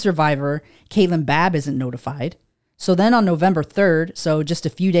second survivor, Kaitlyn Babs, isn't notified. So then on November 3rd, so just a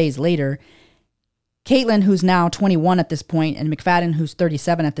few days later, Caitlyn, who's now 21 at this point, and McFadden, who's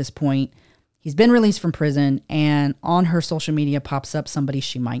 37 at this point, he's been released from prison, and on her social media pops up somebody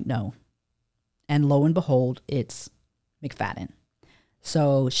she might know. And lo and behold, it's McFadden.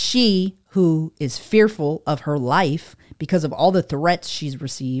 So she, who is fearful of her life because of all the threats she's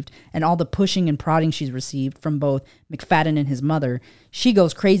received and all the pushing and prodding she's received from both McFadden and his mother, she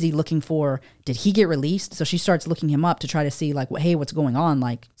goes crazy looking for, did he get released? So she starts looking him up to try to see, like, hey, what's going on?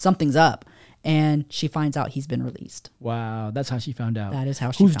 Like, something's up. And she finds out he's been released. Wow, that's how she found out. That is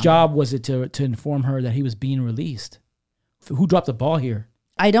how she Whose found job out. was it to inform her that he was being released? Who dropped the ball here?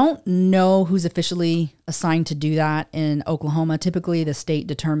 I don't know who's officially assigned to do that in Oklahoma. Typically, the state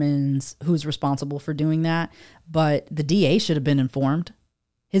determines who's responsible for doing that, but the DA should have been informed.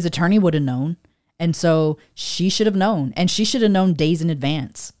 His attorney would have known, and so she should have known, and she should have known days in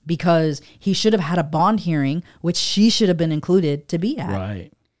advance because he should have had a bond hearing, which she should have been included to be at.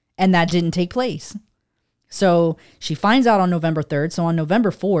 Right. And that didn't take place. So she finds out on November 3rd. So on November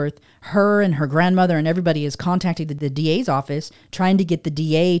 4th, her and her grandmother and everybody is contacting the DA's office trying to get the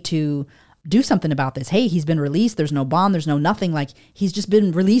DA to do something about this. Hey, he's been released. There's no bond. There's no nothing. Like, he's just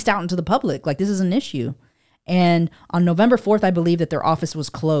been released out into the public. Like, this is an issue. And on November 4th, I believe that their office was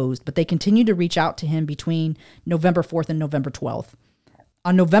closed, but they continued to reach out to him between November 4th and November 12th.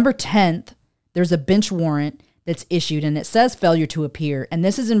 On November 10th, there's a bench warrant that's issued, and it says failure to appear. And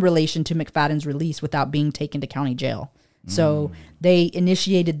this is in relation to McFadden's release without being taken to county jail. So they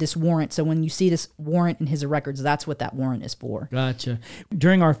initiated this warrant. So when you see this warrant in his records, that's what that warrant is for. Gotcha.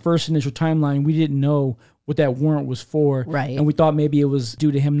 During our first initial timeline, we didn't know what that warrant was for. Right. And we thought maybe it was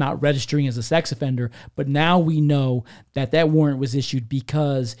due to him not registering as a sex offender. But now we know that that warrant was issued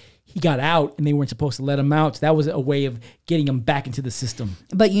because he got out and they weren't supposed to let him out. So that was a way of getting him back into the system.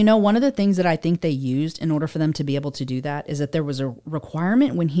 But you know, one of the things that I think they used in order for them to be able to do that is that there was a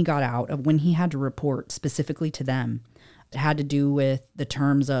requirement when he got out of when he had to report specifically to them. It had to do with the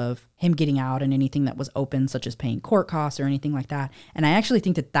terms of him getting out and anything that was open, such as paying court costs or anything like that. And I actually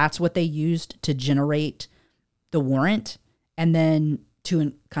think that that's what they used to generate the warrant and then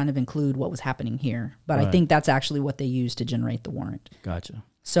to kind of include what was happening here. But Right. I think that's actually what they used to generate the warrant. Gotcha.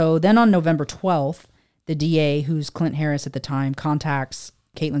 So then on November 12th, the DA, who's Clint Harris at the time, contacts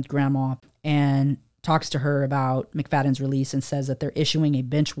Caitlyn's grandma and talks to her about McFadden's release and says that they're issuing a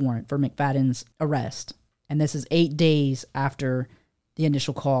bench warrant for McFadden's arrest. And this is 8 days after the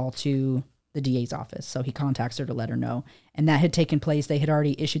initial call to the DA's office. So he contacts her to let her know. And that had taken place. They had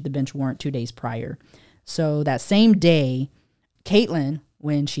already issued the bench warrant 2 days prior. So that same day, Caitlyn,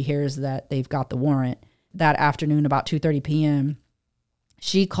 when she hears that they've got the warrant, that afternoon about 2:30 p.m.,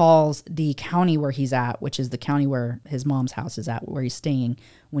 she calls the county where he's at, which is the county where his mom's house is at, where he's staying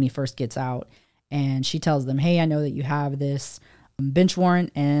when he first gets out. And she tells them, hey, I know that you have this bench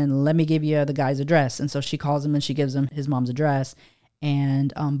warrant and let me give you the guy's address. And so she calls him and she gives him his mom's address.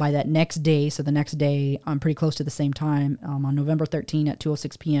 And by that next day, so the next day, pretty close to the same time, on November 13 at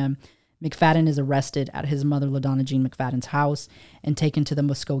 2:06 p.m., McFadden is arrested at his mother, LaDonna Jean McFadden's house and taken to the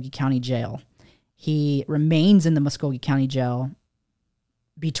Muskogee County Jail. He remains in the Muskogee County Jail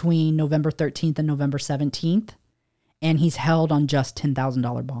between November 13th and November 17th, and he's held on just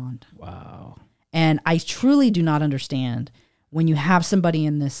 $10,000 bond. Wow. And I truly do not understand when you have somebody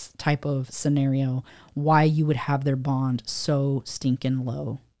in this type of scenario, why you would have their bond so stinking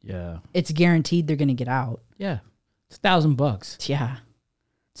low. Yeah. It's guaranteed they're going to get out. Yeah. It's $1,000. Yeah.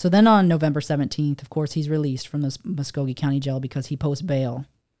 So then on November 17th, of course, he's released from the Muskogee County Jail because he posts bail.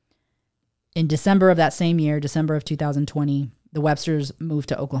 In December of that same year, December of 2020, the Websters moved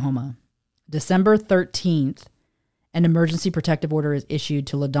to Oklahoma. December 13th, an emergency protective order is issued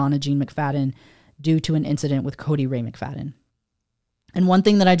to LaDonna Jean McFadden due to an incident with Cody Ray McFadden. And one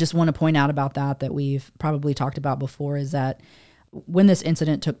thing that I just want to point out about that we've probably talked about before is that when this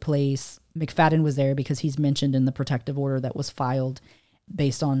incident took place, McFadden was there because he's mentioned in the protective order that was filed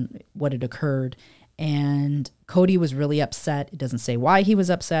based on what had occurred. And Cody was really upset. It doesn't say why he was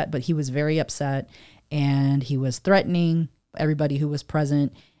upset, but he was very upset. And he was threatening everybody who was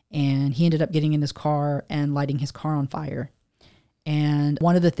present. And he ended up getting in his car and lighting his car on fire. And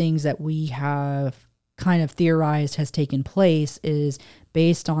one of the things that we have kind of theorized has taken place is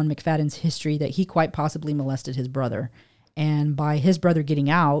based on McFadden's history that he quite possibly molested his brother. And by his brother getting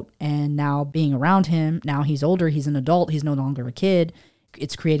out and now being around him, now he's older, he's an adult, he's no longer a kid,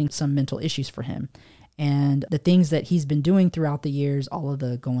 it's creating some mental issues for him. And the things that he's been doing throughout the years, all of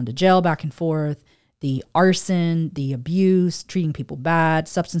the going to jail back and forth, the arson, the abuse, treating people bad,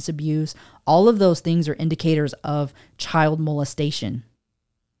 substance abuse, all of those things are indicators of child molestation.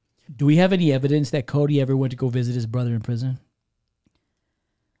 Do we have any evidence that Cody ever went to go visit his brother in prison?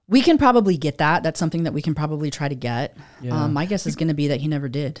 We can probably get that. That's something that we can probably try to get. Yeah. My guess is going to be that he never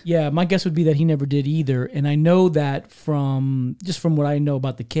did. Yeah, my guess would be that he never did either. And I know that from what I know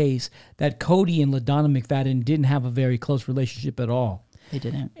about the case, that Cody and LaDonna McFadden didn't have a very close relationship at all. They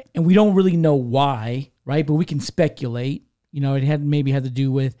didn't. And we don't really know why, right? But we can speculate. It had to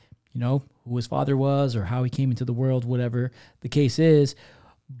do with, who his father was or how he came into the world, whatever the case is.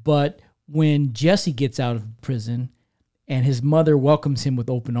 But when Jessie gets out of prison and his mother welcomes him with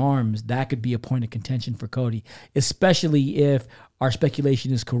open arms, that could be a point of contention for Cody, especially if our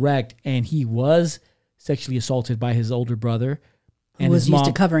speculation is correct and he was sexually assaulted by his older brother. Who was used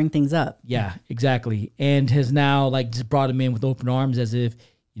to covering things up. Yeah, exactly. And has now just brought him in with open arms as if,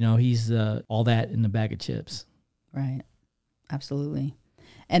 he's all that in a bag of chips. Right. Absolutely.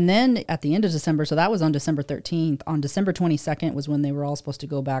 And then at the end of December, so that was on December 13th, on December 22nd was when they were all supposed to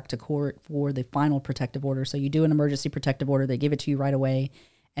go back to court for the final protective order. So you do an emergency protective order, they give it to you right away,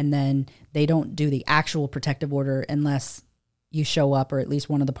 and then they don't do the actual protective order unless you show up or at least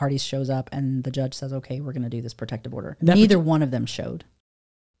one of the parties shows up and the judge says, okay, we're going to do this protective order. Neither one of them showed.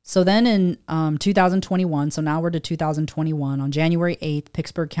 So then in 2021, so now we're to 2021, on January 8th,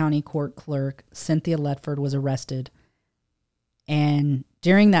 Pittsburgh County Court Clerk Cynthia Ledford was arrested. And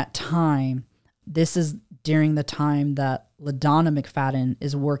during that time, this is during the time that LaDonna McFadden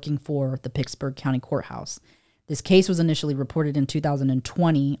is working for the Pittsburgh County Courthouse. This case was initially reported in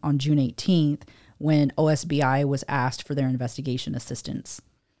 2020 on June 18th when OSBI was asked for their investigation assistance.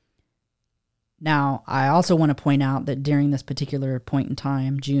 Now, I also want to point out that during this particular point in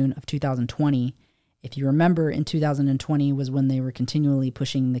time, June of 2020, if you remember, in 2020 was when they were continually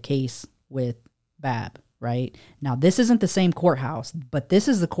pushing the case with Bab. Right? Now, this isn't the same courthouse, but this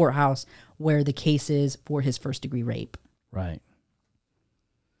is the courthouse where the case is for his first-degree rape. Right.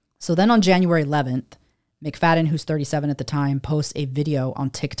 So then on January 11th, McFadden, who's 37 at the time, posts a video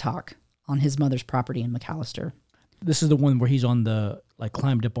on TikTok on his mother's property in McAllister. This is the one where he's on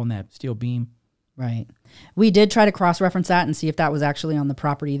climbed up on that steel beam. Right. We did try to cross-reference that and see if that was actually on the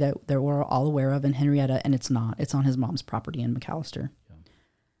property that we're all aware of in Henrietta, and it's not. It's on his mom's property in McAllister.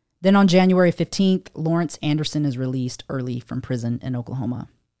 Then on January 15th, Lawrence Anderson is released early from prison in Oklahoma.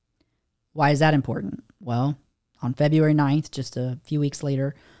 Why is that important? Well, on February 9th, just a few weeks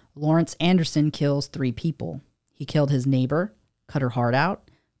later, Lawrence Anderson kills 3 people. He killed his neighbor, cut her heart out,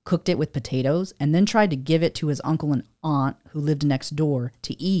 cooked it with potatoes, and then tried to give it to his uncle and aunt who lived next door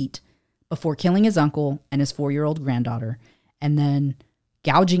to eat before killing his uncle and his 4-year-old granddaughter, and then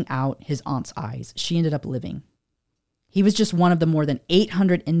gouging out his aunt's eyes. She ended up living. He was just one of the more than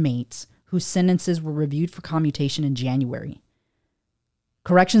 800 inmates whose sentences were reviewed for commutation in January.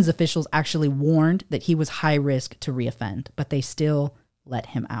 Corrections officials actually warned that he was high risk to reoffend, but they still let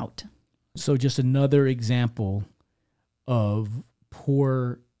him out. So just another example of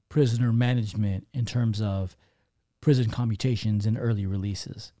poor prisoner management in terms of prison commutations and early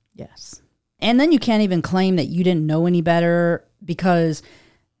releases. Yes. And then you can't even claim that you didn't know any better because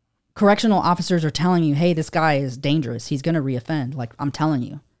correctional officers are telling you, hey, this guy is dangerous. He's going to reoffend. Like, I'm telling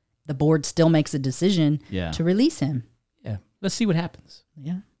you. The board still makes a decision to release him. Yeah. Let's see what happens.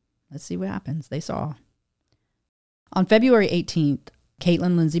 Yeah. Let's see what happens. They saw. On February 18th,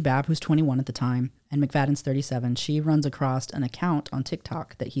 Caitlyn Lindsay Babs, who's 21 at the time, and McFadden's 37, she runs across an account on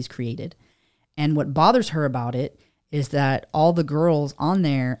TikTok that he's created. And what bothers her about it is that all the girls on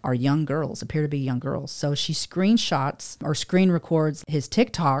there are young girls, appear to be young girls. So she screenshots or screen records his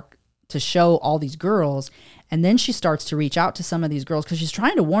TikTok to show all these girls. And then she starts to reach out to some of these girls because she's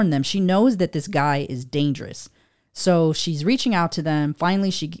trying to warn them. She knows that this guy is dangerous. So she's reaching out to them.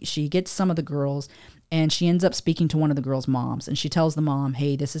 Finally, she gets some of the girls and she ends up speaking to one of the girls' moms. And she tells the mom,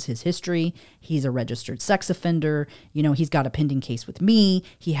 hey, this is his history. He's a registered sex offender. You know, he's got a pending case with me.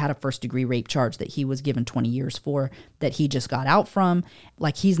 He had a first-degree rape charge that he was given 20 years for that he just got out from.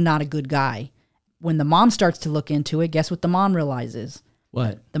 Like, he's not a good guy. When the mom starts to look into it, guess what the mom realizes?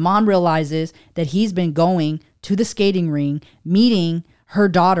 What? The mom realizes that he's been going to the skating ring, meeting her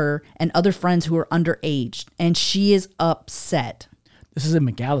daughter and other friends who are underage, and she is upset. This is in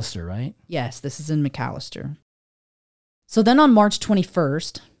McAllister, right? Yes, this is in McAllister. So then on March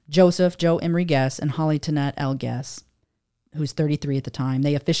 21st, Joseph Joe Emery Guess and Holly Tonette L. Guess, who's 33 at the time,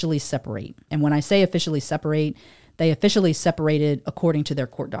 they officially separate. And when I say officially separate, they officially separated according to their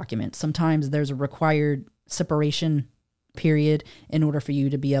court documents. Sometimes there's a required separation period in order for you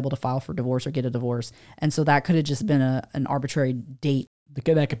to be able to file for divorce or get a divorce. And so that could have just been an arbitrary date.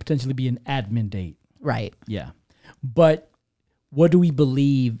 That could potentially be an admin date. Right. Yeah. But what do we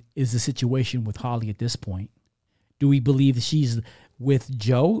believe is the situation with Holly at this point? Do we believe that she's with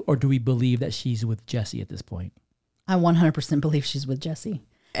Joe, or do we believe that she's with Jessie at this point? I 100% believe she's with Jessie.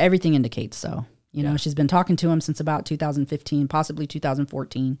 Everything indicates so. You know, she's been talking to him since about 2015, possibly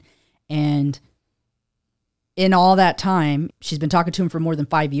 2014. And in all that time, she's been talking to him for more than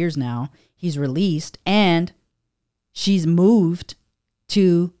 5 years now. He's released, and she's moved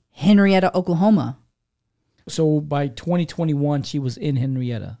to Henrietta, Oklahoma. So by 2021, she was in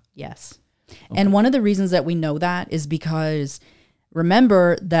Henrietta. Yes. Okay. And one of the reasons that we know that is because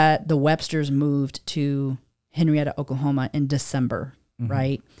remember that the Websters moved to Henrietta, Oklahoma in December,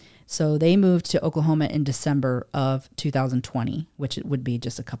 right? So they moved to Oklahoma in December of 2020, which it would be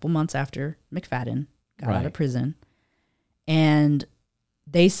just a couple months after McFadden got out of prison. And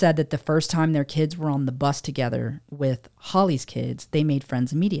they said that the first time their kids were on the bus together with Holly's kids, they made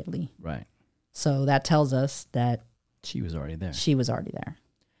friends immediately. Right. So that tells us that she was already there. She was already there.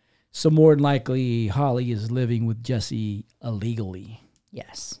 So more than likely, Holly is living with Jessie illegally.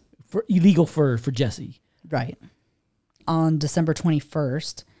 Yes. Illegal for Jessie. Right. On December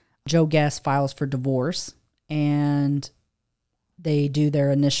 21st, Joe Guest files for divorce, and they do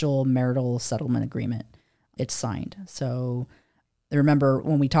their initial marital settlement agreement. It's signed. So remember,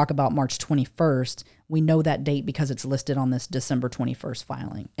 when we talk about March 21st, we know that date because it's listed on this December 21st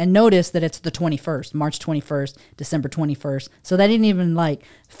filing. And notice that it's the 21st, March 21st, December 21st. So they didn't even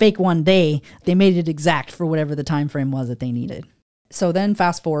fake one day. They made it exact for whatever the time frame was that they needed. So then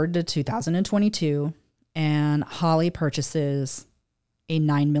fast forward to 2022, and Holly purchases a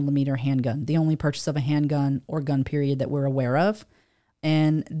 9mm handgun, the only purchase of a handgun or gun period that we're aware of.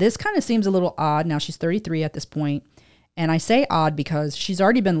 And this kind of seems a little odd. Now she's 33 at this point. And I say odd because she's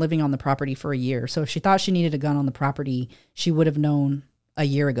already been living on the property for a year. So if she thought she needed a gun on the property, she would have known a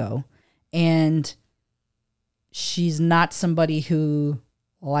year ago. And she's not somebody who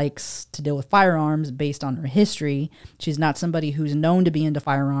likes to deal with firearms based on her history. She's not somebody who's known to be into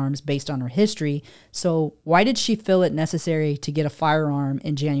firearms based on her history. So why did she feel it necessary to get a firearm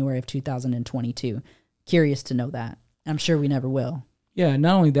in January of 2022? Curious to know that. I'm sure we never will. Yeah,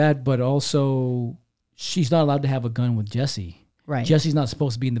 not only that, but also she's not allowed to have a gun with Jessie. Right. Jesse's not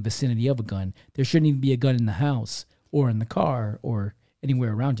supposed to be in the vicinity of a gun. There shouldn't even be a gun in the house or in the car or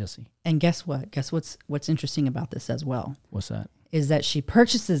anywhere around Jessie. And guess what? Guess what's interesting about this as well? What's that? Is that she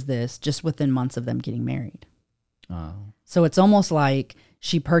purchases this just within months of them getting married. Oh. So it's almost like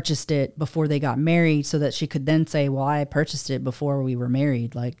she purchased it before they got married so that she could then say, well, I purchased it before we were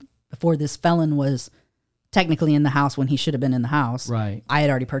married. Before this felon was technically in the house when he should have been in the house. Right. I had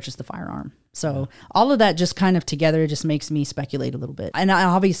already purchased the firearm. So all of that just kind of together just makes me speculate a little bit. And I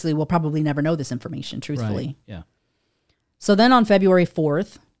obviously will probably never know this information, truthfully. Right. Yeah. So then on February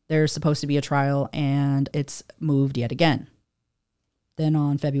 4th, there's supposed to be a trial and it's moved yet again. Then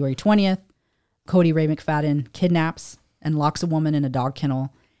on February 20th, Cody Ray McFadden kidnaps and locks a woman in a dog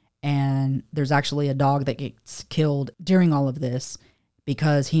kennel. And there's actually a dog that gets killed during all of this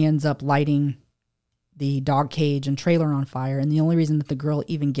because he ends up lighting the dog cage and trailer on fire. And the only reason that the girl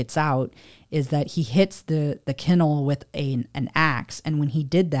even gets out is that he hits the kennel with an axe. And when he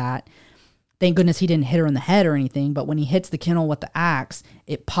did that, thank goodness he didn't hit her in the head or anything, but when he hits the kennel with the axe,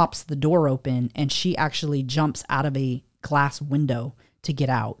 it pops the door open and she actually jumps out of a glass window to get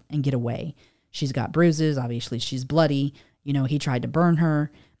out and get away. She's got bruises. Obviously, she's bloody. You know, he tried to burn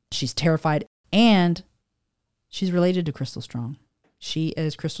her. She's terrified. And she's related to Crystal Strong. She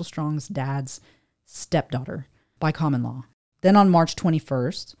is Crystal Strong's dad's stepdaughter by common law. Then on March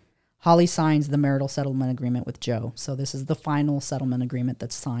 21st, Holly signs the marital settlement agreement with Joe. So this is the final settlement agreement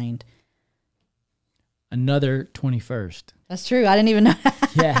that's signed. Another 21st. That's true. I didn't even know.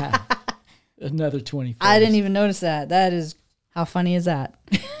 Yeah. Another 21st. I didn't even notice that. That is, how funny is that?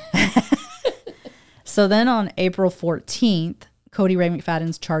 So then on April 14th, Cody Ray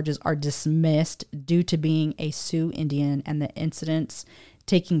McFadden's charges are dismissed due to being a Sioux Indian and the incidents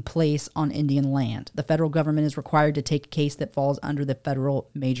taking place on Indian land. The federal government is required to take a case that falls under the Federal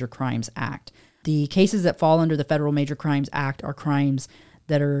Major Crimes Act. The cases that fall under the Federal Major Crimes Act are crimes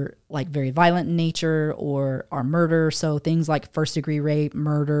that are very violent in nature or are murder. So things like first-degree rape,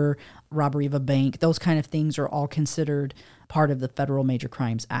 murder, robbery of a bank, those kind of things are all considered part of the Federal Major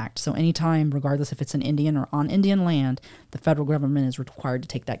Crimes Act. So anytime, regardless if it's an Indian or on Indian land, the federal government is required to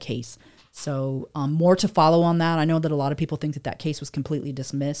take that case. So more to follow on that. I know that a lot of people think that case was completely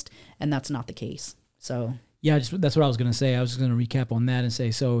dismissed, and that's not the case. So yeah, that's what I was going to say. I was going to recap on that and say,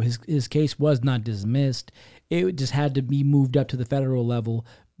 so his case was not dismissed. It just had to be moved up to the federal level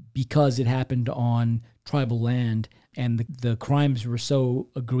because it happened on tribal land, and the crimes were so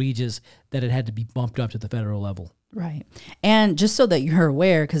egregious that it had to be bumped up to the federal level. Right. And just so that you're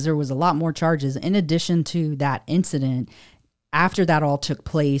aware, because there was a lot more charges, in addition to that incident, After that all took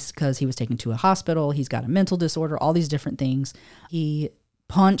place, because he was taken to a hospital, he's got a mental disorder, all these different things. He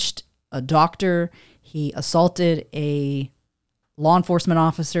punched a doctor. He assaulted a law enforcement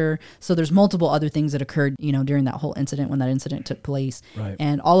officer. So there's multiple other things that occurred, during that whole incident when that incident took place. Right.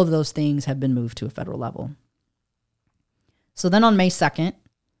 And all of those things have been moved to a federal level. So then on May 2nd,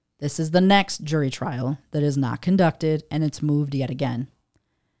 this is the next jury trial that is not conducted, and it's moved yet again.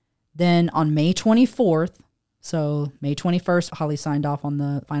 Then on May 24th, so May 21st, Holly signed off on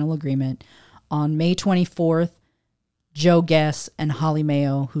the final agreement. On May 24th, Joe Guess and Holly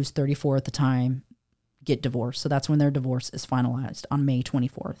Mayo, who's 34 at the time, get divorced. So that's when their divorce is finalized on May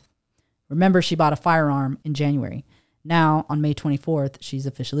 24th. Remember, she bought a firearm in January. Now, on May 24th, she's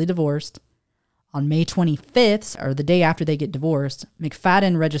officially divorced. On May 25th, or the day after they get divorced,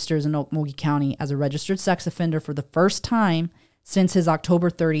 McFadden registers in Muskogee County as a registered sex offender for the first time since his October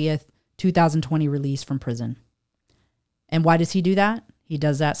 30th, 2020 release from prison. And why does he do that? He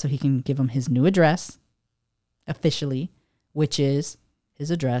does that so he can give him his new address officially, which is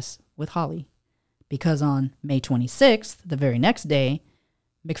his address with Holly. Because on May 26th, the very next day,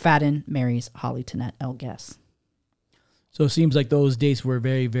 McFadden marries Holly Tonette L. Guess. So it seems like those dates were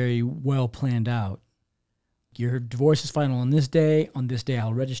very, very well planned out. Your divorce is final on this day. On this day,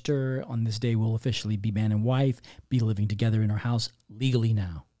 I'll register. On this day, we'll officially be man and wife, be living together in our house legally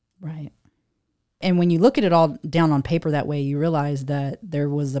now. Right. And when you look at it all down on paper that way, you realize that there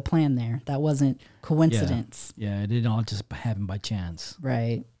was a plan there. That wasn't coincidence. Yeah, it didn't all just happen by chance.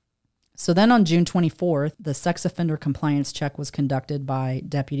 Right. So then on June 24th, the sex offender compliance check was conducted by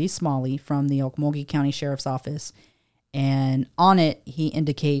Deputy Smalley from the Muskogee County Sheriff's Office. And on it, he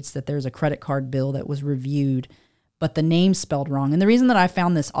indicates that there's a credit card bill that was reviewed, but the name's spelled wrong. And the reason that I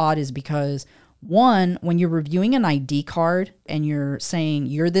found this odd is because, one, when you're reviewing an ID card and you're saying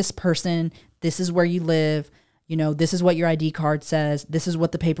you're this person, this is where you live, this is what your ID card says, this is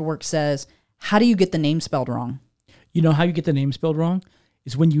what the paperwork says, how do you get the name spelled wrong? You know how you get the name spelled wrong?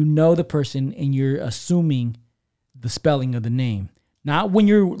 Is when you know the person and you're assuming the spelling of the name. Not when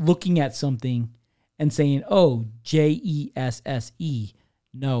you're looking at something and saying, oh, Jesse.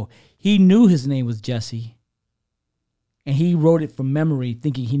 No, he knew his name was Jessie. And he wrote it from memory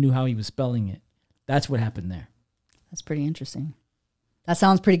thinking he knew how he was spelling it. That's what happened there. That's pretty interesting. That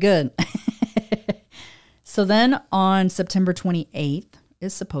sounds pretty good. So then on September 28th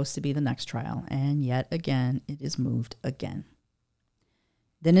is supposed to be the next trial. And yet again, it is moved again.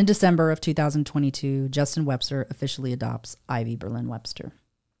 Then in December of 2022, Justin Webster officially adopts Ivy Berlin Webster.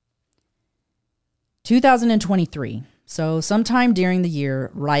 2023. So sometime during the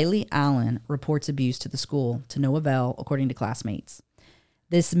year, Riley Allen reports abuse to the school to no avail, according to classmates.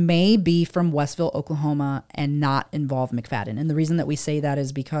 This may be from Westville, Oklahoma, and not involve McFadden. And the reason that we say that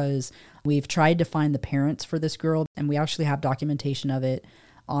is because we've tried to find the parents for this girl, and we actually have documentation of it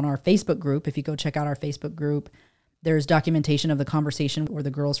on our Facebook group. If you go check out our Facebook group, there's documentation of the conversation where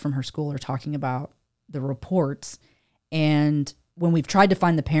the girls from her school are talking about the reports. And when we've tried to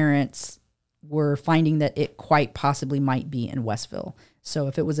find the parents, we're finding that it quite possibly might be in Westville. So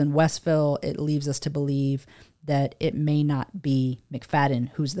if it was in Westville, it leaves us to believe that it may not be McFadden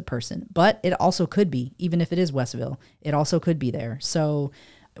who's the person. But it also could be, even if it is Westville, it also could be there. So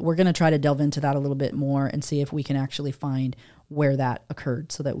we're going to try to delve into that a little bit more and see if we can actually find where that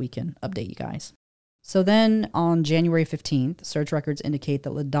occurred so that we can update you guys. So then on January 15th, search records indicate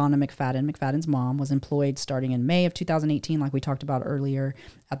that LaDonna McFadden, McFadden's mom, was employed starting in May of 2018, like we talked about earlier,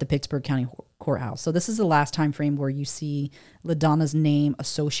 at the Pittsburgh County Courthouse. So this is the last time frame where you see LaDonna's name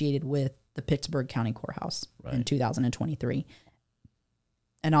associated with the Pittsburgh County Courthouse in 2023.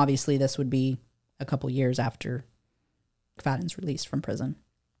 And obviously this would be a couple years after McFadden's released from prison.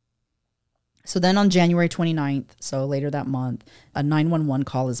 So then on January 29th, so later that month, a 911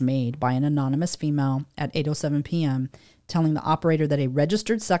 call is made by an anonymous female at 8:07 p.m. telling the operator that a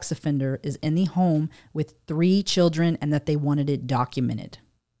registered sex offender is in the home with 3 children and that they wanted it documented.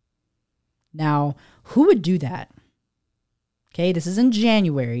 Now, who would do that? Okay, this is in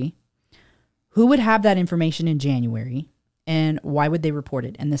January. Who would have that information in January, and why would they report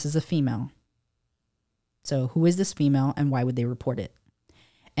it? And this is a female. So who is this female, and why would they report it?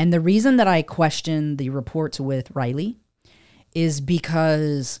 And the reason that I question the reports with Riley is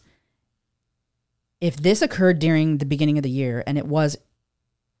because if this occurred during the beginning of the year, and it was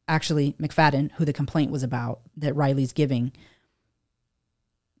actually McFadden who the complaint was about that Riley's giving,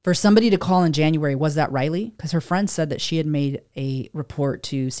 for somebody to call in January, was that Riley? Because her friend said that she had made a report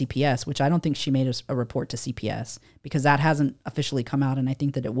to CPS, which I don't think she made a report to CPS because that hasn't officially come out, and I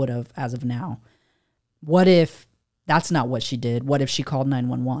think that it would have as of now. What if that's not what she did? What if she called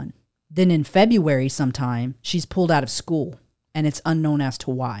 911? Then in February sometime, she's pulled out of school and it's unknown as to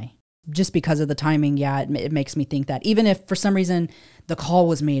why. Just because of the timing, it makes me think that even if for some reason the call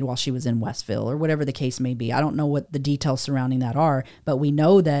was made while she was in Westville or whatever the case may be, I don't know what the details surrounding that are, but we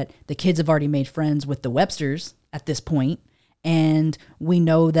know that the kids have already made friends with the Websters at this point, and we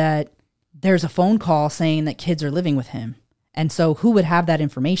know that there's a phone call saying that kids are living with him. And so who would have that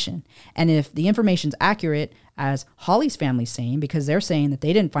information? And if the information's accurate, as Holly's family's saying, because they're saying that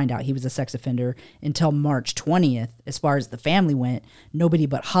they didn't find out he was a sex offender until March 20th, as far as the family went, nobody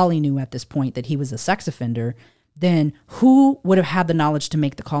but Holly knew at this point that he was a sex offender, then who would have had the knowledge to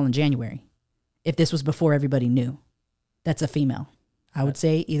make the call in January if this was before everybody knew? That's a female. I would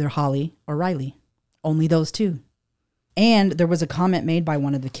say either Holly or Riley. Only those two. And there was a comment made by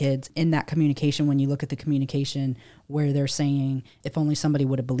one of the kids in that communication, when you look at the communication, where they're saying if only somebody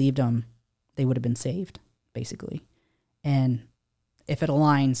would have believed them, they would have been saved, basically. And if it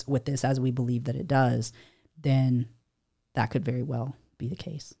aligns with this, as we believe that it does, then that could very well be the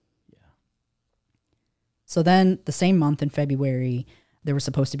case. Yeah. So then the same month in February, there was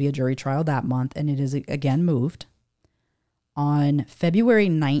supposed to be a jury trial that month, and it is again moved. On February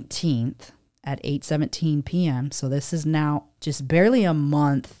 19th, at 8:17 p.m. So this is now just barely a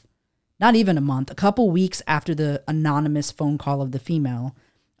month, not even a month, a couple weeks after the anonymous phone call of the female.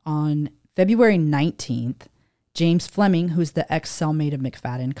 On February 19th, James Fleming, who's the ex-cellmate of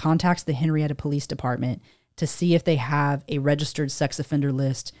McFadden, contacts the Henrietta Police Department to see if they have a registered sex offender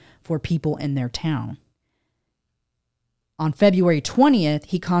list for people in their town. On February 20th,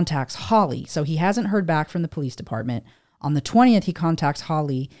 he contacts Holly. So he hasn't heard back from the police department. On the 20th, he contacts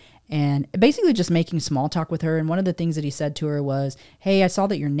Holly and basically just making small talk with her. And one of the things that he said to her was, hey, I saw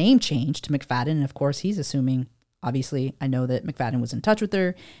that your name changed to McFadden. And of course, he's assuming, obviously, I know that McFadden was in touch with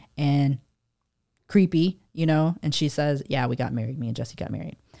her and creepy, you know. And she says, yeah, we got married. Me and Jessie got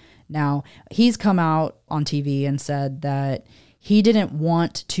married. Now, he's come out on TV and said that he didn't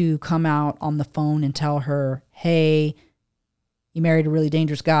want to come out on the phone and tell her, hey, you married a really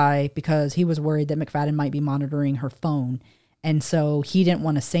dangerous guy, because he was worried that McFadden might be monitoring her phone. And so he didn't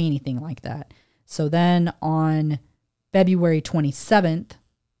want to say anything like that. So then on February 27th,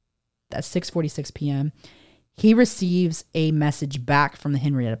 at 6:46 p.m., he receives a message back from the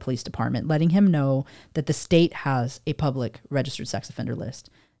Henrietta Police Department letting him know that the state has a public registered sex offender list.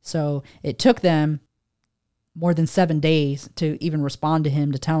 So it took them more than 7 days to even respond to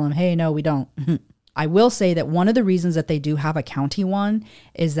him to tell him, hey, no, we don't. I will say that one of the reasons that they do have a county one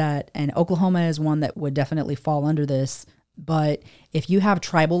is that, and Oklahoma is one that would definitely fall under this, but if you have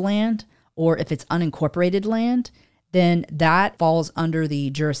tribal land or if it's unincorporated land, then that falls under the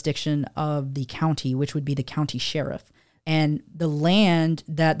jurisdiction of the county, which would be the county sheriff. And the land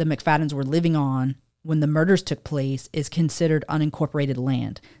that the McFaddens were living on when the murders took place is considered unincorporated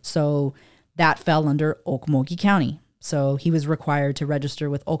land. So that fell under Okmulgee County. So he was required to register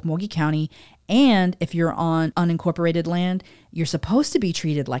with Okmulgee County. And if you're on unincorporated land, you're supposed to be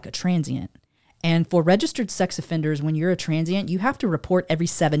treated like a transient. And for registered sex offenders, when you're a transient, you have to report every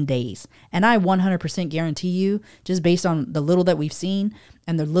 7 days. And I 100% guarantee you, just based on the little that we've seen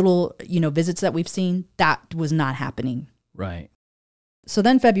and the little, visits that we've seen, that was not happening. Right. So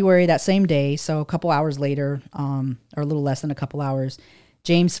then February, that same day, so a couple hours later, or a little less than a couple hours,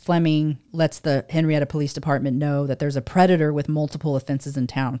 James Fleming lets the Henrietta Police Department know that there's a predator with multiple offenses in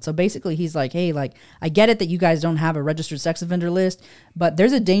town. So basically he's like, hey, I get it that you guys don't have a registered sex offender list, but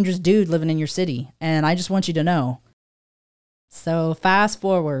there's a dangerous dude living in your city, and I just want you to know. So fast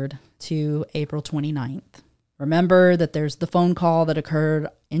forward to April 29th. Remember that there's the phone call that occurred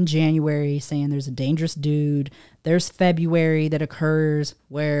in January saying there's a dangerous dude. There's February that occurs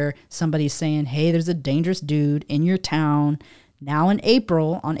where somebody's saying, hey, there's a dangerous dude in your town. Now in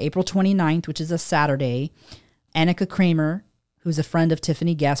April, on April 29th, which is a Saturday, Annika Kramer, who's a friend of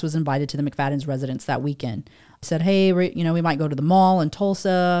Tiffany Guest, was invited to the McFadden's residence that weekend. Said, hey, we might go to the mall in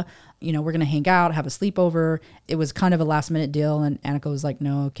Tulsa. We're going to hang out, have a sleepover. It was kind of a last minute deal. And Annika was like,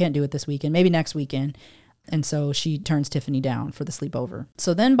 no, can't do it this weekend, maybe next weekend. And so she turns Tiffany down for the sleepover.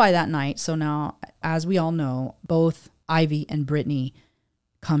 So then by that night, so now, as we all know, both Ivy and Brittany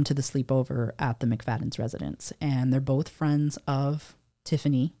come to the sleepover at the McFadden's residence. And they're both friends of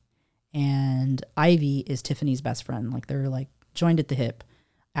Tiffany. And Ivy is Tiffany's best friend. They're joined at the hip.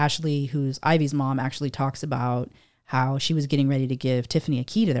 Ashley, who's Ivy's mom, actually talks about how she was getting ready to give Tiffany a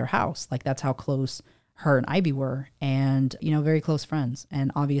key to their house. That's how close her and Ivy were. And, very close friends.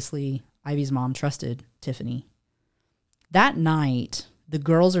 And obviously, Ivy's mom trusted Tiffany. That night, the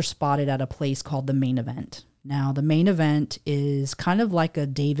girls are spotted at a place called the Main Event. Now, the Main Event is kind of like a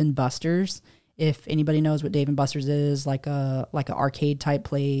Dave & Buster's If anybody knows what Dave & Buster's is, like a arcade type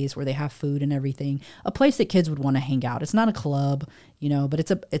place where they have food and everything, a place that kids would want to hang out. It's not a club, but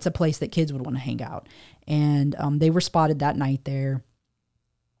it's a place that kids would want to hang out. And they were spotted that night there.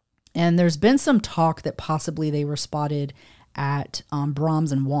 And there's been some talk that possibly they were spotted at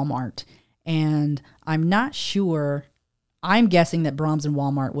Brahms and Walmart. And I'm not sure. I'm guessing that Brahms and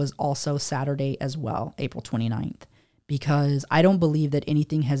Walmart was also Saturday as well, April 29th. Because I don't believe that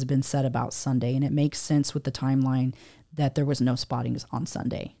anything has been said about Sunday, and it makes sense with the timeline that there was no spottings on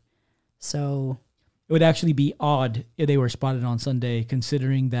Sunday. So it would actually be odd if they were spotted on Sunday,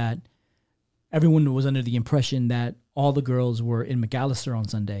 considering that everyone was under the impression that all the girls were in McAllister on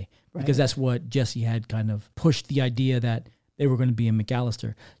Sunday, because that's what Jessie had kind of pushed the idea that they were going to be in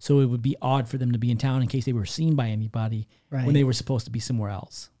McAllister. So it would be odd for them to be in town in case they were seen by anybody when they were supposed to be somewhere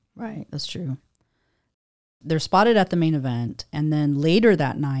else. Right, that's true. They're spotted at the main event, and then later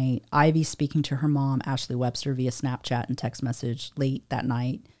that night, Ivy's speaking to her mom, Ashley Webster, via Snapchat and text message late that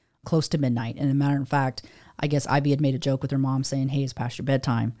night, close to midnight. And as a matter of fact, I guess Ivy had made a joke with her mom saying, hey, it's past your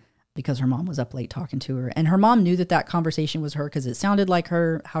bedtime, because her mom was up late talking to her. And her mom knew that conversation was her because it sounded like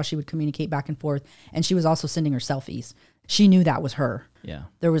her, how she would communicate back and forth. And she was also sending her selfies. She knew that was her. Yeah.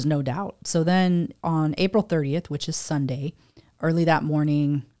 There was no doubt. So then on April 30th, which is Sunday, early that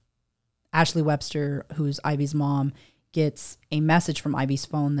morning, Ashley Webster, who's Ivy's mom, gets a message from Ivy's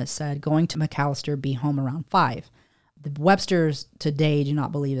phone that said, going to McAllister, be home around 5. The Websters today do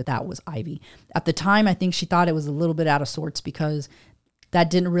not believe that was Ivy. At the time, I think she thought it was a little bit out of sorts because that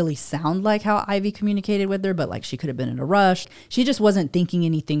didn't really sound like how Ivy communicated with her, but like she could have been in a rush. She just wasn't thinking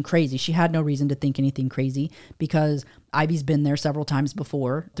anything crazy. She had no reason to think anything crazy because Ivy's been there several times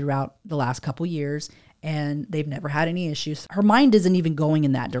before throughout the last couple years, and they've never had any issues. Her mind isn't even going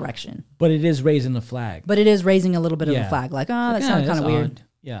in that direction. But it is raising the flag. But it is raising a little bit of a flag. Like, that sounds kind of weird. Odd.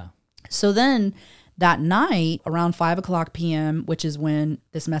 Yeah. So then that night, around 5 o'clock p.m., which is when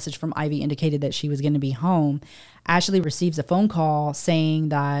this message from Ivy indicated that she was going to be home, Ashley receives a phone call saying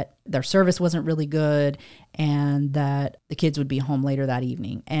that their service wasn't really good and that the kids would be home later that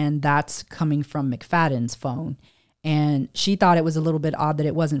evening. And that's coming from McFadden's phone. And she thought it was a little bit odd that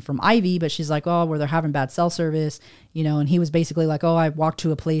it wasn't from Ivy, but she's like, oh, well, they're having bad cell service, and he was basically like, oh, I walked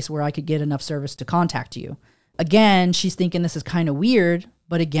to a place where I could get enough service to contact you. Again, she's thinking this is kind of weird,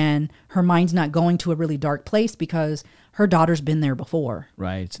 but again, her mind's not going to a really dark place because her daughter's been there before.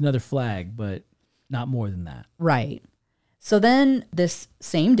 Right. It's another flag, but not more than that. Right. So then this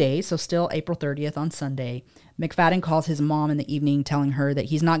same day, so still April 30th on Sunday, McFadden calls his mom in the evening telling her that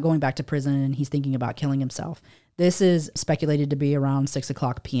he's not going back to prison and he's thinking about killing himself. This is speculated to be around 6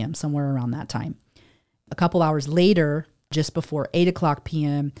 o'clock p.m., somewhere around that time. A couple hours later, just before 8 o'clock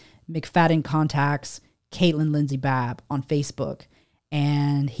p.m., McFadden contacts Caitlyn Lindsay Babb on Facebook,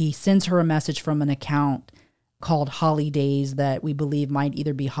 and he sends her a message from an account called Holly Days that we believe might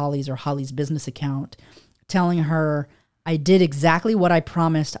either be Holly's or Holly's business account, telling her, I did exactly what I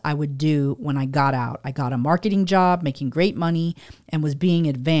promised I would do when I got out. I got a marketing job, making great money, and was being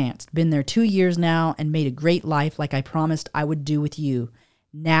advanced. Been there 2 years now and made a great life like I promised I would do with you.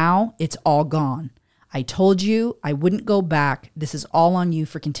 Now it's all gone. I told you I wouldn't go back. This is all on you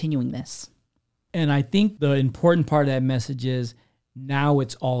for continuing this. And I think the important part of that message is now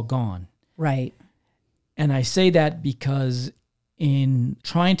it's all gone. Right. And I say that because in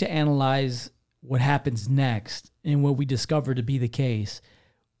trying to analyze what happens next and what we discover to be the case,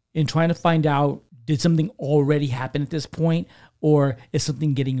 in trying to find out, did something already happen at this point or is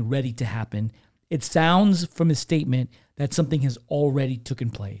something getting ready to happen? It sounds from his statement that something has already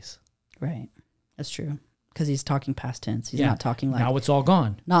taken place. Right. That's true. Because he's talking past tense. He's not talking like... Now it's all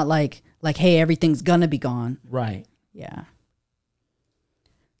gone. Not like, hey, everything's gonna be gone. Right. Yeah.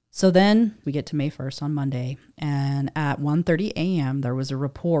 So then we get to May 1st on Monday, and at 1:30 a.m. there was a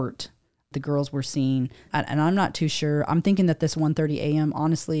report the girls were seen, and I'm not too sure. I'm thinking that this 1:30 a.m.,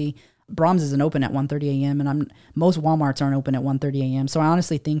 honestly, Brahms isn't open at 1:30 a.m., and most Walmarts aren't open at 1:30 a.m., so I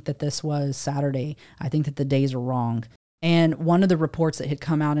honestly think that this was Saturday. I think that the days are wrong. And one of the reports that had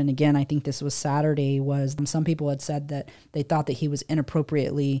come out, and again, I think this was Saturday, was some people had said that they thought that he was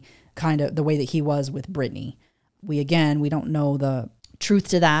inappropriately kind of the way that he was with Brittany. We don't know the truth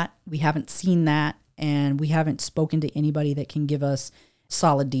to that. We haven't seen that, and we haven't spoken to anybody that can give us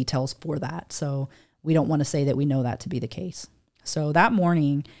solid details for that. So we don't want to say that we know that to be the case. So that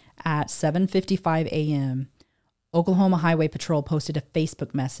morning at 7:55 a.m., Oklahoma Highway Patrol posted a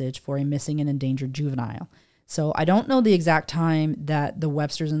Facebook message for a missing and endangered juvenile, So I don't know the exact time that the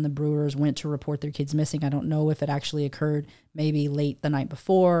Websters and the Brewers went to report their kids missing. I don't know if it actually occurred maybe late the night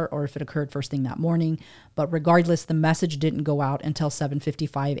before or if it occurred first thing that morning. But regardless, the message didn't go out until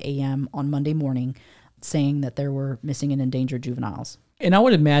 7:55 a.m. on Monday morning saying that there were missing and endangered juveniles. And I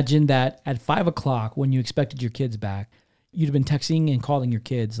would imagine that at 5 o'clock, when you expected your kids back, you'd have been texting and calling your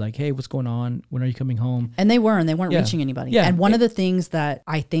kids like, hey, what's going on? When are you coming home? And they weren't reaching anybody. Yeah. And one of the things that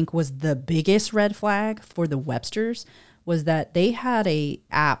I think was the biggest red flag for the Websters was that they had a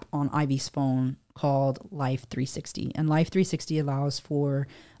app on Ivy's phone called Life 360. And Life 360 allows for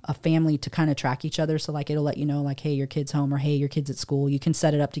a family to kind of track each other. So like it'll let you know like, hey, your kid's home or hey, your kid's at school. You can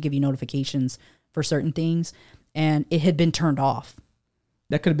set it up to give you notifications for certain things. And it had been turned off.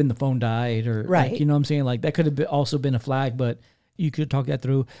 That could have been the phone died or, right. Like, you know what I'm saying? Like that could have also been a flag, but you could talk that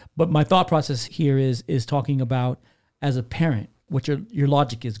through. But my thought process here is talking about as a parent, what your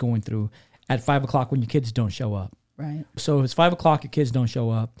logic is going through at 5 o'clock when your kids don't show up. Right. So if it's 5 o'clock, your kids don't show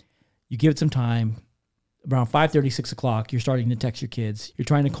up, you give it some time. Around 5:30, 6 o'clock, you're starting to text your kids. You're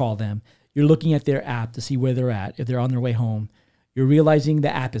trying to call them. You're looking at their app to see where they're at, if they're on their way home. You're realizing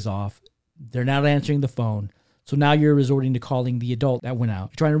the app is off. They're not answering the phone. So now you're resorting to calling the adult that went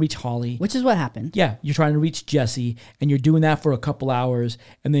out. You're trying to reach Holly. Which is what happened. Yeah, you're trying to reach Jessie, and you're doing that for a couple hours,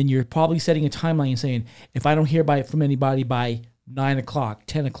 and then you're probably setting a timeline and saying, if I don't hear from anybody by 9 o'clock,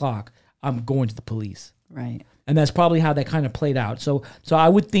 10 o'clock, I'm going to the police. Right. And that's probably how that kind of played out. So I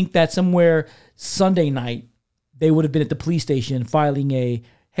would think that somewhere Sunday night, they would have been at the police station filing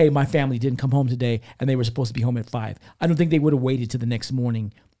hey, my family didn't come home today, and they were supposed to be home at 5. I don't think they would have waited till the next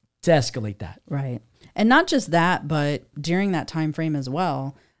morning to escalate that. Right. And not just that, but during that time frame as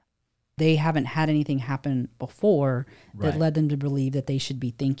well, they haven't had anything happen before that led them to believe that they should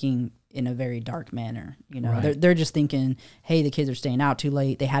be thinking in a very dark manner. You know, they're just thinking, hey, the kids are staying out too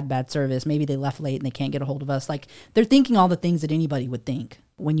late. They had bad service. Maybe they left late and they can't get a hold of us. Like they're thinking all the things that anybody would think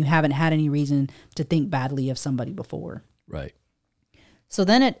when you haven't had any reason to think badly of somebody before. Right. So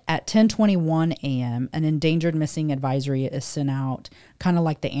then at 10:21 a.m., an endangered missing advisory is sent out, kind of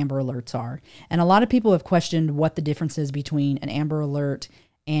like the Amber Alerts are. And a lot of people have questioned what the difference is between an Amber Alert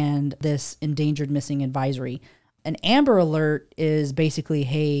and this endangered missing advisory. An Amber Alert is basically,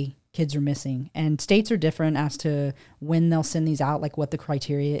 hey, kids are missing. And states are different as to when they'll send these out, like what the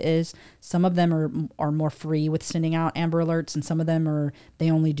criteria is. Some of them are more free with sending out Amber Alerts, and some of them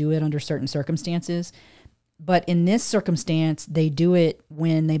they only do it under certain circumstances. But in this circumstance, they do it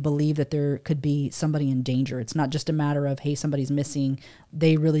when they believe that there could be somebody in danger. It's not just a matter of, hey, somebody's missing.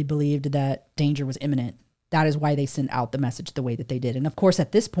 They really believed that danger was imminent. That is why they sent out the message the way that they did. And of course,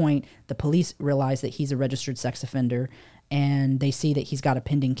 at this point, the police realize that he's a registered sex offender and they see that he's got a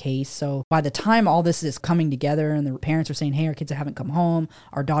pending case. So by the time all this is coming together and the parents are saying, hey, our kids haven't come home,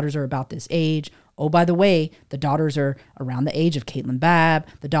 our daughters are about this age. Oh, by the way, the daughters are around the age of Kaitlyn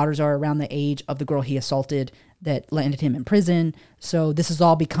Babs. The daughters are around the age of the girl he assaulted that landed him in prison. So this is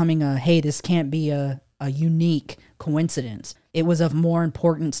all becoming hey, this can't be a unique coincidence. It was of more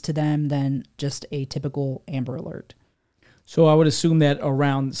importance to them than just a typical Amber Alert. So I would assume that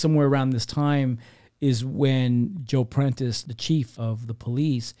somewhere around this time is when Joe Prentice, the chief of the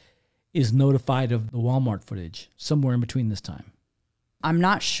police, is notified of the Walmart footage, somewhere in between this time. I'm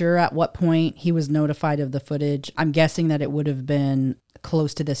not sure at what point he was notified of the footage. I'm guessing that it would have been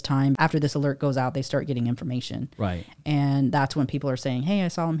close to this time. After this alert goes out, they start getting information. Right. And that's when people are saying, hey, I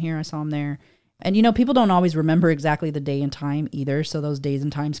saw him here, I saw him there. And, you know, people don't always remember exactly the day and time either. So those days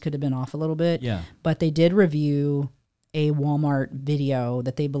and times could have been off a little bit. Yeah. But they did review a Walmart video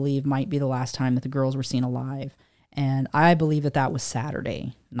that they believe might be the last time that the girls were seen alive. And I believe that was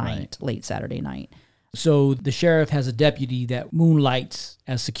Saturday night, late Saturday night. So the sheriff has a deputy that moonlights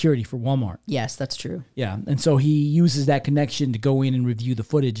as security for Walmart. Yes, that's true. Yeah. And so he uses that connection to go in and review the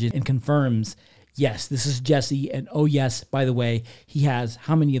footage and confirms, yes, this is Jessie. And oh, yes, by the way, he has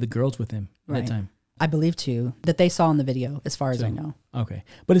how many of the girls with him at that time? I believe 2 that they saw in the video, as far as I know. Okay.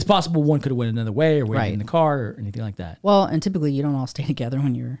 But it's possible one could have went another way or waited in the car or anything like that. Well, and typically you don't all stay together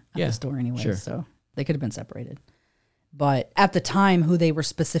when you're at the store anyway. Sure. So they could have been separated. But at the time, who they were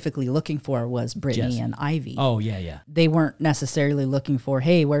specifically looking for was Brittany and Ivy. Oh, yeah, yeah. They weren't necessarily looking for,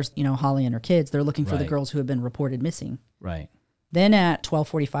 hey, where's, Holly and her kids? They're looking for the girls who have been reported missing. Right. Then at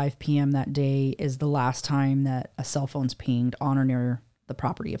 12:45 p.m. that day is the last time that a cell phone's pinged on or near the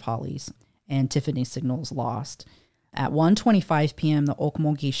property of Holly's, and Tiffany's signal is lost. At 1:25 p.m., the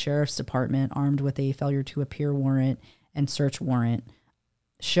Muskogee Sheriff's Department, armed with a failure to appear warrant and search warrant,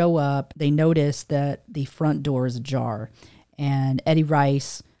 show up. They notice that the front door is ajar, and Eddie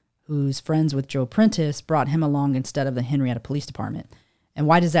Rice, who's friends with Joe Prentice, brought him along instead of the Henrietta Police Department. And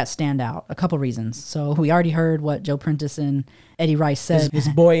why does that stand out? A couple reasons. So we already heard what Joe Prentice and Eddie Rice said. His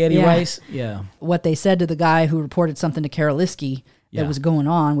boy Eddie Rice? Yeah. What they said to the guy who reported something to Karoliski that was going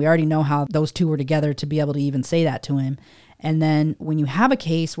on. We already know how those two were together to be able to even say that to him. And then when you have a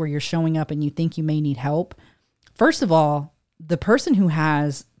case where you're showing up and you think you may need help, first of all, the person who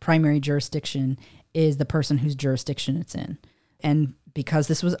has primary jurisdiction is the person whose jurisdiction it's in. And because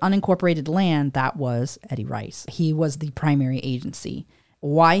this was unincorporated land, that was Eddie Rice. He was the primary agency.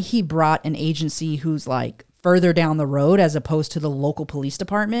 Why he brought an agency who's like further down the road as opposed to the local police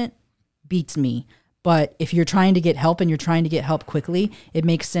department beats me. But if you're trying to get help and you're trying to get help quickly, it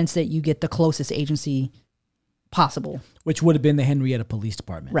makes sense that you get the closest agency possible. Which would have been the Henrietta Police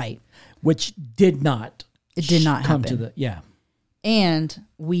Department. Right. Which did not. It did not come happen. to the, yeah. And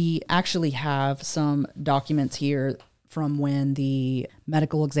we actually have some documents here from when the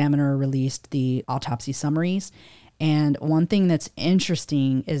medical examiner released the autopsy summaries. And one thing that's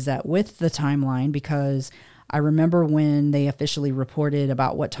interesting is that with the timeline, because I remember when they officially reported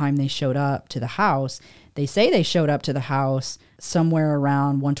about what time they showed up to the house, they say they showed up to the house somewhere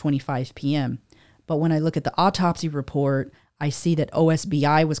around 1:25 p.m. But when I look at the autopsy report, I see that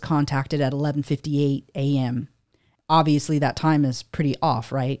OSBI was contacted at 11:58 a.m. Obviously, that time is pretty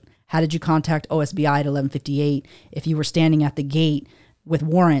off, right? How did you contact OSBI at 11:58 if you were standing at the gate with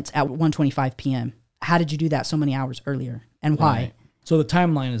warrants at 1:25 p.m.? How did you do that so many hours earlier, and why? Right. So the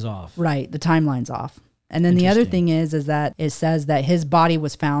timeline is off. Right, the timeline's off. And then the other thing is that it says that his body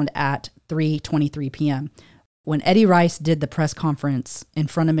was found at 3:23 p.m. When Eddie Rice did the press conference in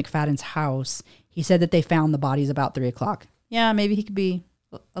front of McFadden's house, he said that they found the bodies about 3 o'clock. Yeah, maybe he could be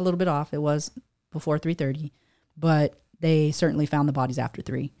a little bit off. It was before 3:30, but they certainly found the bodies after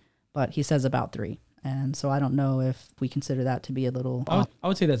 3. But he says about 3. And so I don't know if we consider that to be a little off. I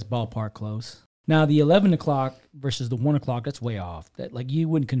would say that's ballpark close. Now, the 11 o'clock versus the 1 o'clock, that's way off. That, like, you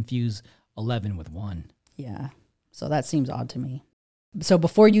wouldn't confuse 11 with 1. Yeah. So that seems odd to me. So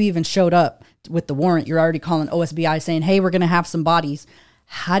before you even showed up with the warrant, you're already calling OSBI saying, hey, we're going to have some bodies.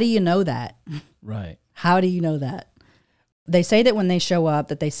 How do you know that? Right. How do you know that? They say that when they show up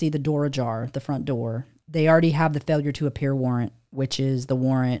that they see the door ajar, the front door. They already have the failure to appear warrant, which is the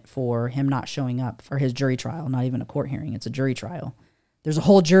warrant for him not showing up for his jury trial, not even a court hearing. It's a jury trial. There's a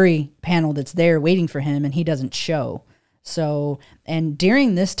whole jury panel that's there waiting for him, and he doesn't show. So, and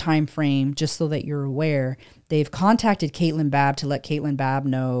during this time frame, just so that you're aware, they've contacted Kaitlyn Babs to let Kaitlyn Babs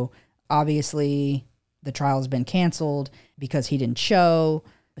know, obviously, the trial has been canceled because he didn't show.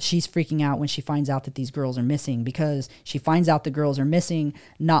 She's freaking out when she finds out that these girls are missing, because she finds out the girls are missing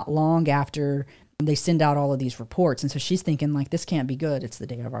not long after they send out all of these reports. And so she's thinking, like, this can't be good. It's the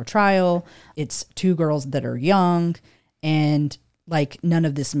day of our trial. It's 2 girls that are young. And, like, none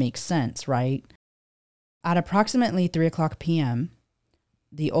of this makes sense, right? At approximately 3 o'clock p.m.,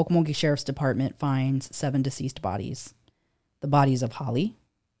 the Okmulgee Sheriff's Department finds 7 deceased bodies. The bodies of Holly,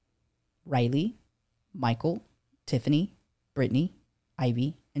 Riley, Michael, Tiffany, Brittany,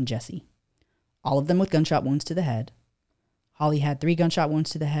 Ivy, and Jessie. All of them with gunshot wounds to the head. Holly had 3 gunshot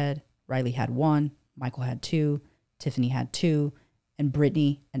wounds to the head. Riley had 1. Michael had 2. Tiffany had 2. And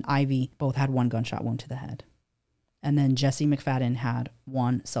Brittany and Ivy both had 1 gunshot wound to the head. And then Jessie McFadden had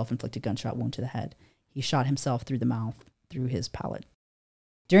 1 self-inflicted gunshot wound to the head. He shot himself through the mouth through his palate.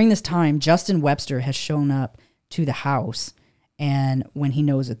 During this time, Justin Webster has shown up to the house, and when he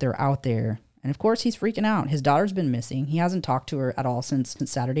knows that they're out there, and of course he's freaking out. His daughter's been missing. He hasn't talked to her at all since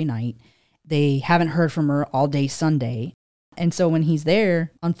Saturday night. They haven't heard from her all day Sunday. And so when he's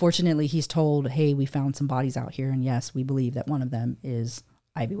there, unfortunately, he's told, hey, we found some bodies out here, and yes, we believe that one of them is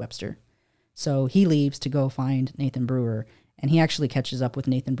Ivy Webster. So he leaves to go find Nathan Brewer, and he actually catches up with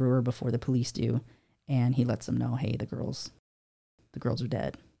Nathan Brewer before the police do. And he lets them know, hey, the girls are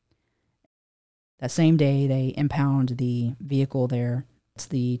dead. That same day, they impound the vehicle there. It's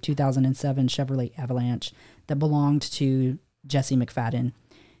the 2007 Chevrolet Avalanche that belonged to Jessie McFadden.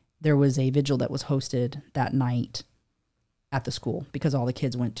 There was a vigil that was hosted that night at the school because all the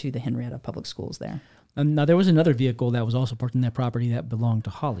kids went to the Henrietta Public Schools there. Now, there was another vehicle that was also parked in that property that belonged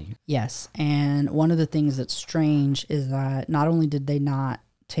to Holly. Yes, and one of the things that's strange is that not only did they not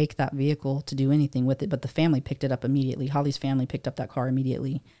take that vehicle to do anything with it, but the family picked it up immediately. Holly's family picked up that car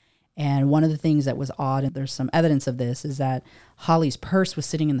immediately. And one of the things that was odd, and there's some evidence of this, is that Holly's purse was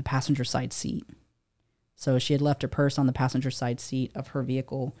sitting in the passenger side seat. So she had left her purse on the passenger side seat of her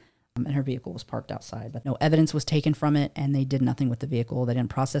vehicle, and her vehicle was parked outside. But no evidence was taken from it, and they did nothing with the vehicle. They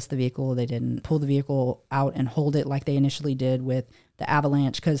didn't process the vehicle. They didn't pull the vehicle out and hold it like they initially did with the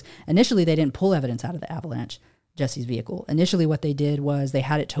Avalanche, because initially they didn't pull evidence out of the Avalanche. Jesse's vehicle. Initially, what they did was they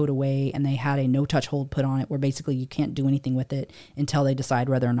had it towed away and they had a no-touch hold put on it where basically you can't do anything with it until they decide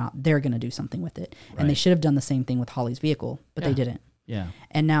whether or not they're going to do something with it. Right. And they should have done the same thing with Holly's vehicle, but they didn't. Yeah.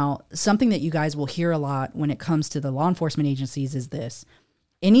 And now something that you guys will hear a lot when it comes to the law enforcement agencies is this.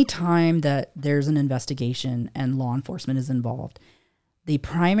 Anytime that there's an investigation and law enforcement is involved, the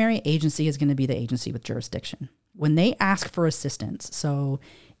primary agency is going to be the agency with jurisdiction. When they ask for assistance, so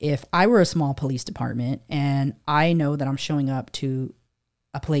if I were a small police department and I know that I'm showing up to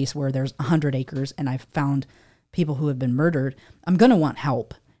a place where there's 100 acres and I've found people who have been murdered, I'm going to want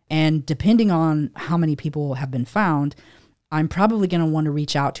help. And depending on how many people have been found, I'm probably going to want to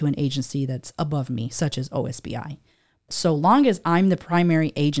reach out to an agency that's above me, such as OSBI. So long as I'm the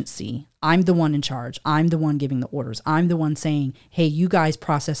primary agency, I'm the one in charge. I'm the one giving the orders. I'm the one saying, hey, you guys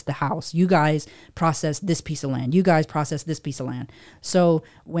process the house. You guys process this piece of land. You guys process this piece of land. So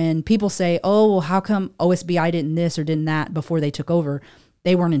when people say, oh, well, how come OSBI didn't this or didn't that before they took over?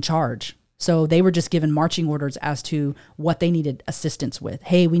 They weren't in charge. So they were just given marching orders as to what they needed assistance with.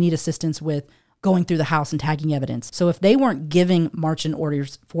 Hey, we need assistance with going through the house and tagging evidence. So if they weren't giving marching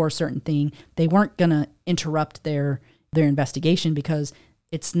orders for a certain thing, they weren't going to interrupt their investigation because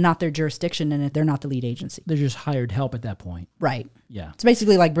it's not their jurisdiction and they're not the lead agency. They're just hired help at that point. Right. Yeah. It's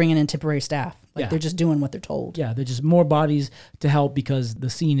basically like bringing in temporary staff. Like they're just doing what they're told. Yeah, they're just more bodies to help because the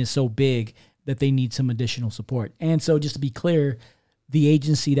scene is so big that they need some additional support. And so just to be clear, the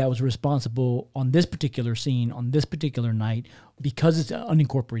agency that was responsible on this particular scene, on this particular night, because it's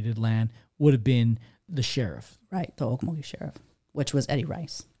unincorporated land, would have been the sheriff. Right, the Okmulgee sheriff, which was Eddie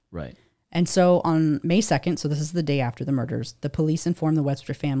Rice. Right. And so on May 2nd, so this is the day after the murders, the police informed the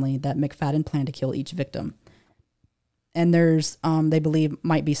Webster family that McFadden planned to kill each victim. And there's, they believe,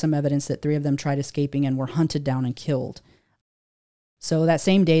 might be some evidence that 3 of them tried escaping and were hunted down and killed. So that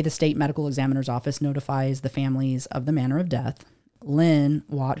same day, the state medical examiner's office notifies the families of the manner of death. Lynn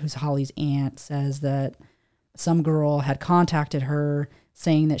Watt, who's Holly's aunt, says that some girl had contacted her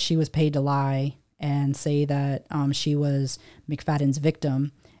saying that she was paid to lie and say that she was McFadden's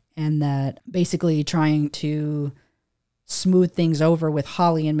victim, and that basically trying to smooth things over with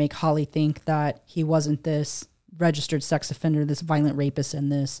Holly and make Holly think that he wasn't this registered sex offender, this violent rapist,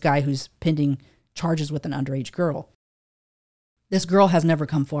 and this guy who's pending charges with an underage girl. This girl has never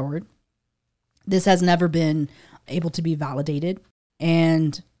come forward. This has never been able to be validated,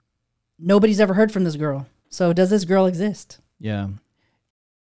 and nobody's ever heard from this girl. So does this girl exist? Yeah.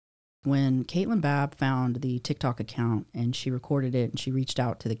 When Kaitlyn Babs found the TikTok account and she recorded it and she reached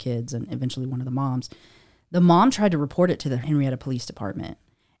out to the kids and eventually one of the mom tried to report it to the Henrietta Police Department.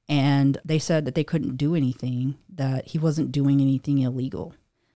 And they said that they couldn't do anything, that he wasn't doing anything illegal.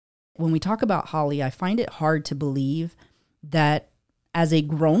 When we talk about Holly, I find it hard to believe that as a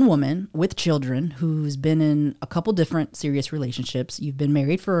grown woman with children who's been in a couple different serious relationships, you've been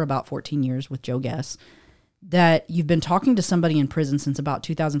married for about 14 years with Joe Guess, that you've been talking to somebody in prison since about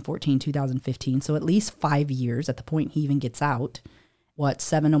 2014, 2015, so at least 5 years at the point he even gets out,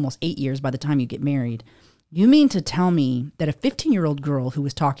 7, almost 8 years by the time you get married. You mean to tell me that a 15-year-old girl who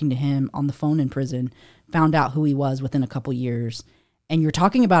was talking to him on the phone in prison found out who he was within a couple years, and you're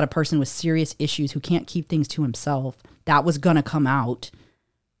talking about a person with serious issues who can't keep things to himself, that was going to come out,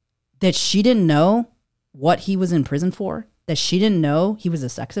 that she didn't know what he was in prison for, that she didn't know he was a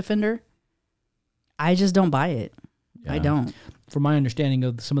sex offender? I just don't buy it. Yeah. I don't. From my understanding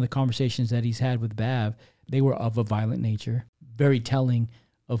of some of the conversations that he's had with Bav, they were of a violent nature, very telling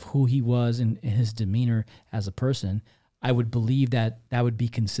of who he was and his demeanor as a person. I would believe that that would be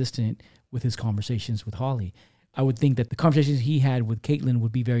consistent with his conversations with Holly. I would think that the conversations he had with Caitlyn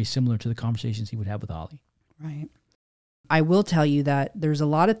would be very similar to the conversations he would have with Holly. Right. I will tell you that there's a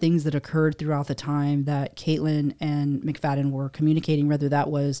lot of things that occurred throughout the time that Caitlyn and McFadden were communicating, whether that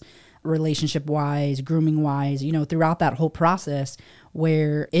was relationship-wise, grooming-wise, throughout that whole process,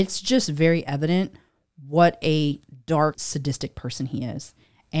 where it's just very evident what a dark, sadistic person he is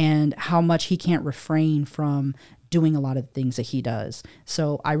and how much he can't refrain from doing a lot of the things that he does.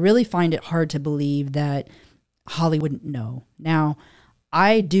 So I really find it hard to believe that Holly wouldn't know. Now,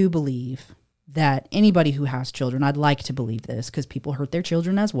 I do believe that anybody who has children, I'd like to believe this because people hurt their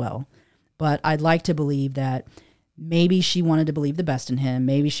children as well, but I'd like to believe that maybe she wanted to believe the best in him.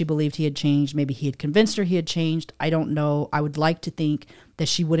 Maybe she believed he had changed. Maybe he had convinced her he had changed. I don't know. I would like to think that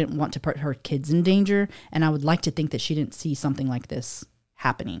she wouldn't want to put her kids in danger, and I would like to think that she didn't see something like this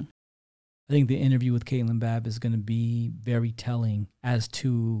happening. I think the interview with Kaitlyn Babs is going to be very telling as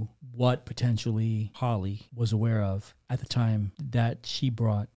to what potentially Holly was aware of at the time that she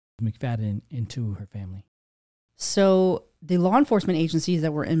brought McFadden into her family. So the law enforcement agencies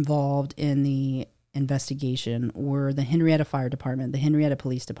that were involved in the investigation were the Henrietta Fire Department, the Henrietta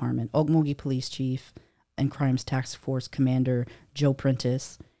Police Department, Okmulgee Police Chief and Crimes Task Force Commander Joe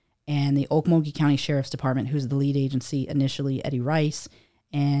Prentice, and the Okmulgee County Sheriff's Department, who's the lead agency initially, Eddie Rice,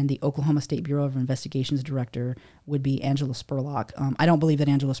 and the Oklahoma State Bureau of Investigations director would be Angela Spurlock. I don't believe that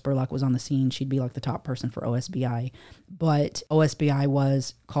Angela Spurlock was on the scene. She'd be like the top person for OSBI. But OSBI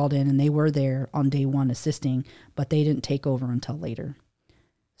was called in, and they were there on day one assisting, but they didn't take over until later.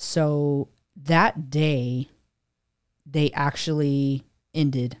 So that day, they actually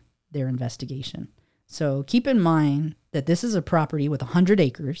ended their investigation. So keep in mind that this is a property with 100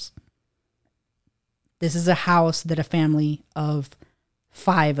 acres. This is a house that a family of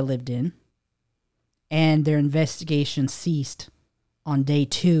 5 lived in, and their investigation ceased on day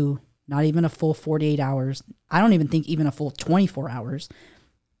 2, not even a full 48 hours. I don't even think even a full 24 hours.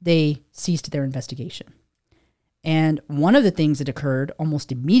 They ceased their investigation. And one of the things that occurred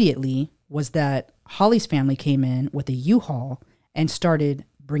almost immediately was that Holly's family came in with a U-Haul and started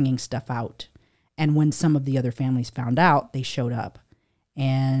bringing stuff out. And when some of the other families found out, they showed up.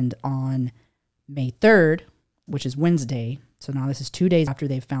 And on May 3rd, which is Wednesday, so now this is 2 days after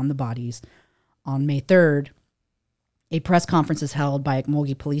they've found the bodies, on May 3rd, a press conference is held by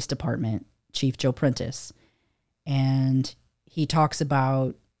Okmulgee Police Department Chief Joe Prentice. And he talks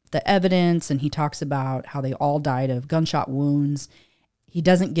about the evidence, and he talks about how they all died of gunshot wounds. He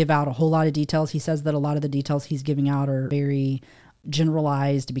doesn't give out a whole lot of details. He says that a lot of the details he's giving out are very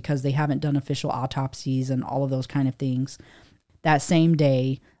generalized because they haven't done official autopsies and all of those kind of things. That same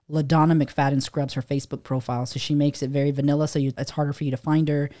day, LaDonna McFadden scrubs her Facebook profile, so she makes it very vanilla, so it's harder for you to find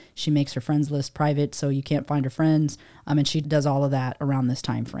her. She makes her friends list private, so you can't find her friends. And she does all of that around this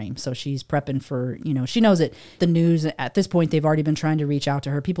time frame. So she's prepping for, she knows it. The news, at this point, they've already been trying to reach out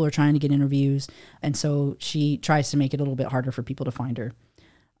to her. People are trying to get interviews, and so she tries to make it a little bit harder for people to find her.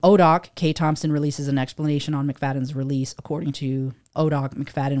 ODOC, Kay Thompson, releases an explanation on McFadden's release. According to ODOC,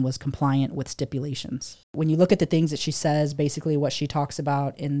 McFadden was compliant with stipulations. When you look at the things that she says, basically what she talks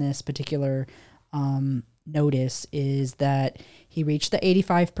about in this particular notice is that he reached the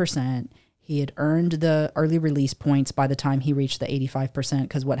 85%. He had earned the early release points by the time he reached the 85%,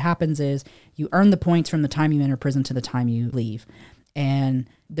 because what happens is you earn the points from the time you enter prison to the time you leave. And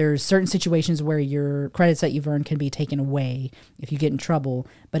there's certain situations where your credits that you've earned can be taken away if you get in trouble,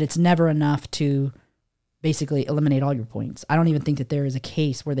 but it's never enough to basically eliminate all your points. I don't even think that there is a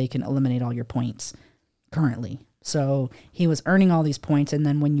case where they can eliminate all your points currently. So he was earning all these points, and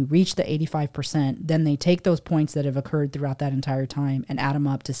then when you reach the 85%, then they take those points that have occurred throughout that entire time and add them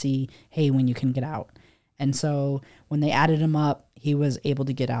up to see, hey, when you can get out. And so when they added him up, he was able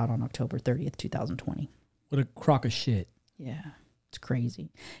to get out on October 30th, 2020. What a crock of shit. Yeah. It's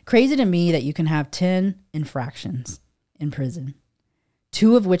crazy. Crazy to me that you can have 10 infractions in prison,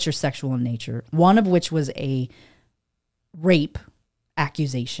 2 of which are sexual in nature, 1 of which was a rape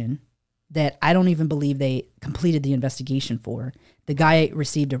accusation that I don't even believe they completed the investigation for. The guy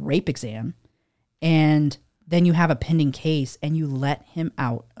received a rape exam, and then you have a pending case and you let him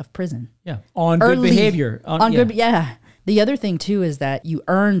out of prison. Yeah. On good behavior. Yeah. The other thing, too, is that you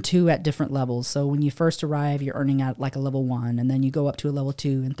earn 2 at different levels. So when you first arrive, you're earning at like a level 1, and then you go up to a level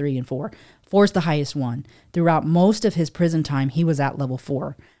 2 and 3 and 4. 4 is the highest one. Throughout most of his prison time, he was at level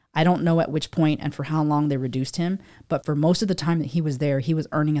 4. I don't know at which point and for how long they reduced him, but for most of the time that he was there, he was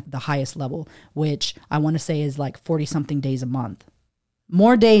earning at the highest level, which I want to say is like 40-something days a month.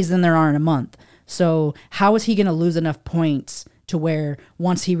 More days than there are in a month. So how is he going to lose enough points to where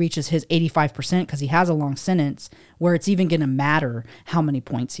once he reaches his 85%, because he has a long sentence, where it's even going to matter how many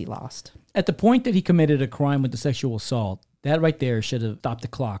points he lost? At the point that he committed a crime with the sexual assault, that right there should have stopped the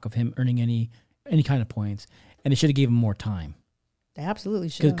clock of him earning any kind of points, and it should have given him more time. They absolutely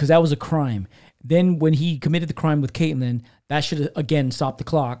should. Because that was a crime. Then when he committed the crime with Caitlyn, that should have, again, stopped the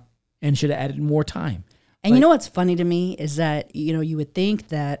clock and should have added more time. And you know what's funny to me is that, you would think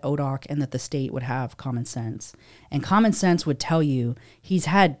that ODOC and that the state would have common sense. And common sense would tell you he's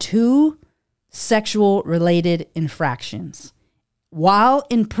had 2 sexual-related infractions while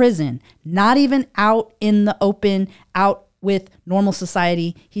in prison, not even out in the open, out with normal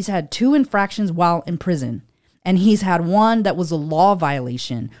society. He's had 2 infractions while in prison. And he's had 1 that was a law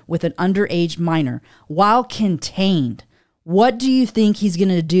violation with an underage minor while contained. What do you think he's going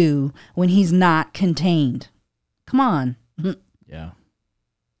to do when he's not contained? Come on. Yeah.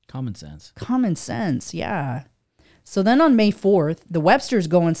 Common sense. Common sense, yeah. So then on May 4th, the Websters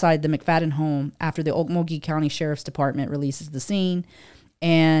go inside the McFadden home after the Okmulgee County Sheriff's Department releases the scene,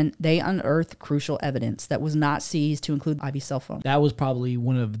 and they unearth crucial evidence that was not seized, to include Ivy's cell phone. That was probably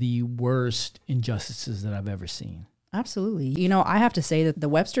one of the worst injustices that I've ever seen. Absolutely. You know, I have to say that the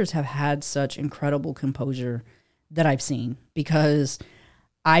Websters have had such incredible composure that I've seen, because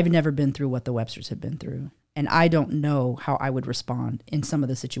I've never been through what the Websters have been through. And I don't know how I would respond in some of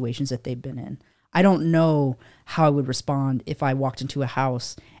the situations that they've been in. I don't know how I would respond if I walked into a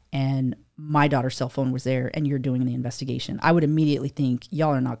house and my daughter's cell phone was there and you're doing the investigation. I would immediately think,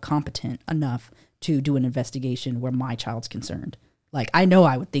 y'all are not competent enough to do an investigation where my child's concerned. Like, I know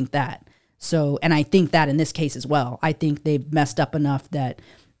I would think that. So, and I think that in this case as well. I think they've messed up enough that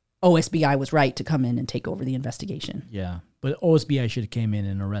OSBI was right to come in and take over the investigation. Yeah, but OSBI should have came in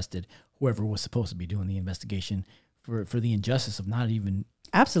and arrested whoever was supposed to be doing the investigation for the injustice of not even...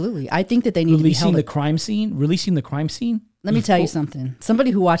 Absolutely. I think that they need to be held... Releasing the crime scene? Let me tell you something. Somebody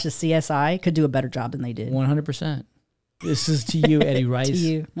who watches CSI could do a better job than they did. 100%. This is to you, Eddie Rice. To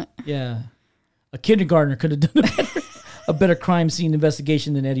you. Yeah. A kindergartner could have done a better crime scene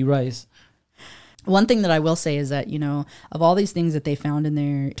investigation than Eddie Rice. One thing that I will say is that, you know, of all these things that they found in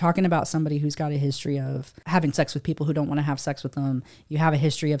there, talking about somebody who's got a history of having sex with people who don't want to have sex with them, you have a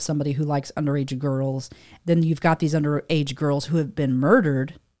history of somebody who likes underage girls, then you've got these underage girls who have been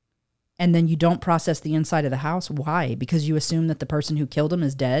murdered, and then you don't process the inside of the house. Why? Because you assume that the person who killed him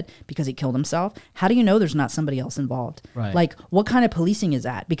is dead because he killed himself. How do you know there's not somebody else involved? Right. Like, what kind of policing is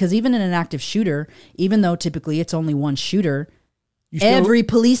that? Because even in an active shooter, even though typically it's only one shooter, every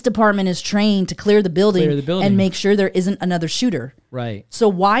police department is trained to clear the building and make sure there isn't another shooter. Right. So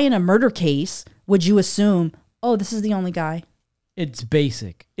why in a murder case would you assume, oh, this is the only guy? It's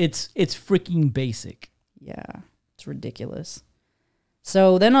basic. It's freaking basic. Yeah, it's ridiculous.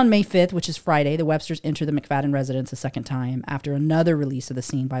 So then on May 5th, which is Friday, the Websters enter the McFadden residence a second time after another release of the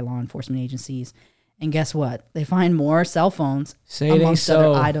scene by law enforcement agencies. And guess what? They find more cell phones amongst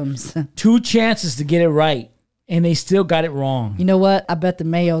other items. 2 chances to get it right, and they still got it wrong. You know what? I bet the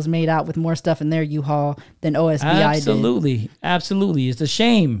Mayos made out with more stuff in their U-Haul than OSBI did. Absolutely. It's a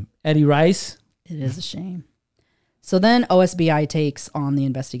shame, Eddie Rice. It is a shame. So then OSBI takes on the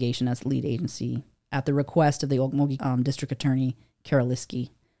investigation as lead agency at the request of the Okmulgee District Attorney,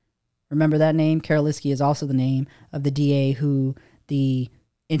 Karoliski. Remember that name? Karoliski is also the name of the DA who the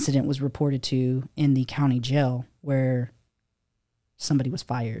incident was reported to in the county jail where somebody was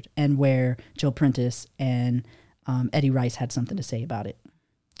fired and where Joe Prentice and Eddie Rice had something to say about it.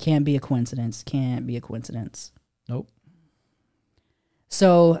 Can't be a coincidence. Can't be a coincidence. Nope.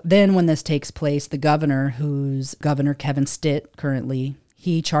 So then when this takes place, the governor, who's Governor Kevin Stitt currently,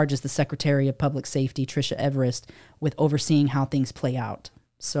 he charges the Secretary of Public Safety, Tricia Everest, with overseeing how things play out.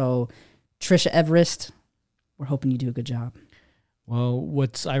 So, Tricia Everest, we're hoping you do a good job. Well,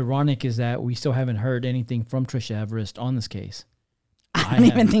 what's ironic is that we still haven't heard anything from Tricia Everest on this case. I don't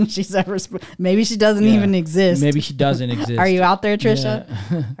even think she's ever... Maybe she doesn't even exist. Maybe she doesn't exist. Are you out there, Tricia?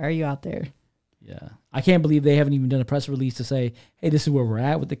 Yeah. Are you out there? Yeah. I can't believe they haven't even done a press release to say, hey, this is where we're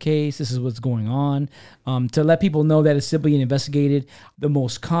at with the case. This is what's going on. To let people know that it's simply investigated. The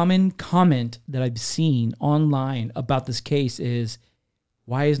most common comment that I've seen online about this case is,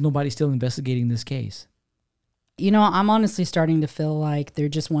 why is nobody still investigating this case? You know, I'm honestly starting to feel like they're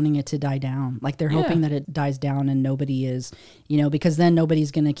just wanting it to die down. Like they're hoping that it dies down and nobody is, you know, because then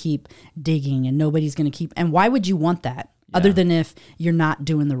nobody's going to keep digging and nobody's going to keep. And why would you want that? Other than if you're not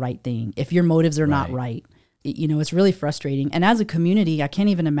doing the right thing, if your motives are not right. You know, it's really frustrating. And as a community, I can't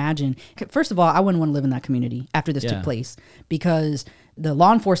even imagine. First of all, I wouldn't want to live in that community after this took place because the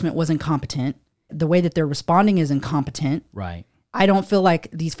law enforcement was incompetent. The way that they're responding is incompetent. Right. I don't feel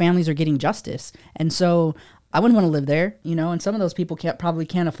like these families are getting justice. And so I wouldn't want to live there, you know, and some of those people probably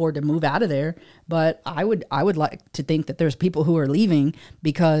can't afford to move out of there. But I would like to think that there's people who are leaving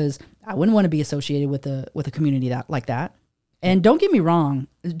because I wouldn't want to be associated with a community like that. And don't get me wrong,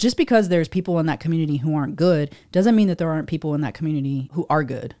 just because there's people in that community who aren't good doesn't mean that there aren't people in that community who are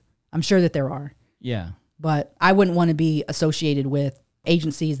good. I'm sure that there are. Yeah. But I wouldn't want to be associated with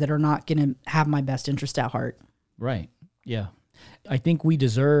agencies that are not going to have my best interest at heart. Right. Yeah. I think we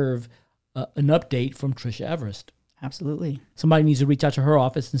deserve an update from Tricia Everest. Absolutely. Somebody needs to reach out to her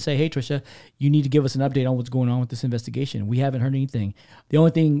office and say, hey, Tricia, you need to give us an update on what's going on with this investigation. We haven't heard anything. The only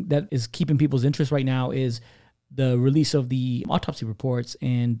thing that is keeping people's interest right now is the release of the autopsy reports,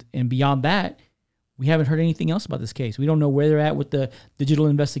 and beyond that, we haven't heard anything else about this case. We don't know where they're at with the digital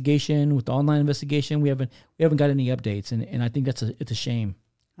investigation, with the online investigation. We haven't got any updates, and I think it's a shame.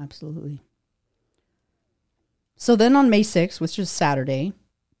 Absolutely. So then on May 6th, which is Saturday,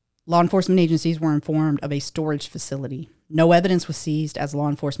 law enforcement agencies were informed of a storage facility. No evidence was seized, as law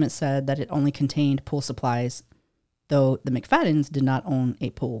enforcement said that it only contained pool supplies, though the McFaddens did not own a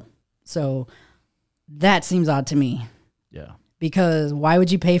pool. So that seems odd to me. Yeah. Because why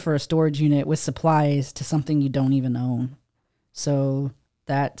would you pay for a storage unit with supplies to something you don't even own? So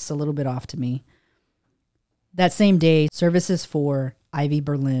that's a little bit off to me. That same day, services for Ivy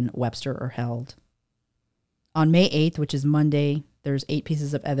Berlin Webster are held. On May 8th, which is Monday, there's 8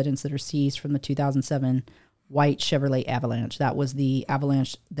 pieces of evidence that are seized from the 2007 white Chevrolet Avalanche. That was the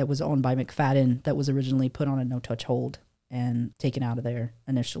Avalanche that was owned by McFadden that was originally put on a no-touch hold and taken out of there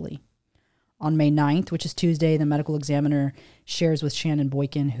initially. On May 9th, which is Tuesday, the medical examiner shares with Shannon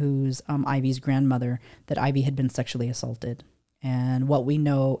Boykin, who's Ivy's grandmother, that Ivy had been sexually assaulted. And what we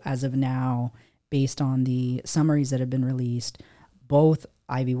know as of now, based on the summaries that have been released, both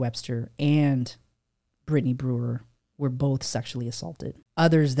Ivy Webster and Brittany Brewer were both sexually assaulted.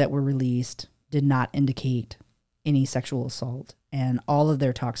 Others that were released did not indicate any sexual assault, and all of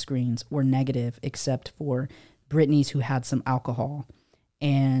their tox screens were negative except for Brittany's, who had some alcohol,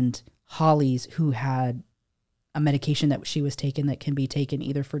 and Holly's, who had a medication that she was taking that can be taken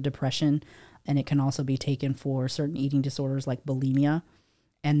either for depression, and it can also be taken for certain eating disorders like bulimia.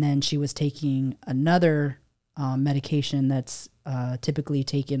 And then she was taking another medication that's typically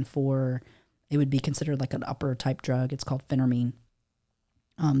taken for, it would be considered like an upper type drug. It's called phentermine.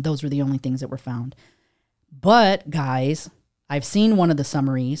 Those were the only things that were found. But guys, I've seen one of the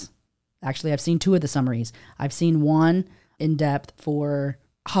summaries. Actually, I've seen 2 of the summaries. I've seen one in depth for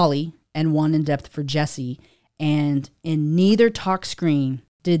Holly and one in depth for Jessie. And in neither tox screen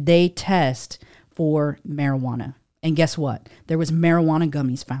did they test for marijuana. And guess what? There was marijuana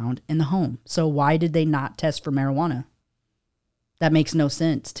gummies found in the home. So why did they not test for marijuana? That makes no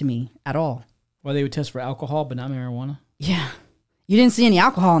sense to me at all. Well, they would test for alcohol, but not marijuana? Yeah. You didn't see any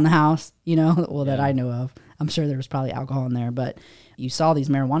alcohol in the house, that I know of. I'm sure there was probably alcohol in there, but you saw these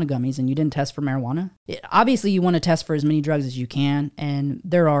marijuana gummies and you didn't test for marijuana. Obviously, you want to test for as many drugs as you can, and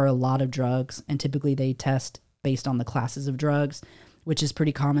there are a lot of drugs, and typically they test based on the classes of drugs, which is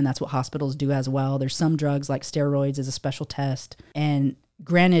pretty common. That's what hospitals do as well. There's some drugs like steroids as a special test, and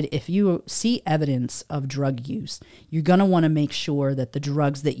granted, if you see evidence of drug use, you're going to want to make sure that the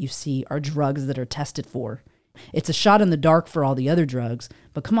drugs that you see are drugs that are tested for. It's a shot in the dark for all the other drugs,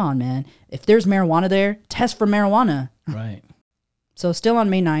 but come on, man. If there's marijuana there, test for marijuana. Right. So still on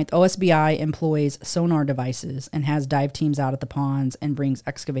May 9th, OSBI employs sonar devices and has dive teams out at the ponds and brings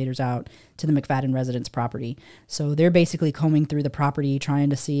excavators out to the McFadden residence property. So they're basically combing through the property, trying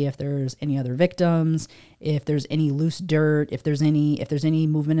to see if there's any other victims, if there's any loose dirt, if there's any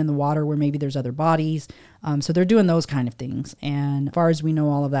movement in the water where maybe there's other bodies. So they're doing those kind of things. And as far as we know,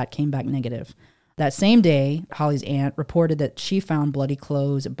 all of that came back negative. That same day, Holly's aunt reported that she found bloody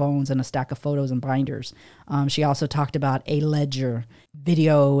clothes, bones, and a stack of photos and binders. She also talked about a ledger,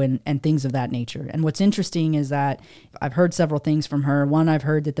 video, and things of that nature. And what's interesting is that I've heard several things from her. One, I've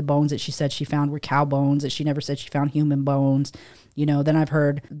heard that the bones that she said she found were cow bones, that she never said she found human bones. Then I've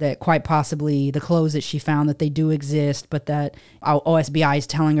heard that quite possibly the clothes that she found, that they do exist, but that OSBI is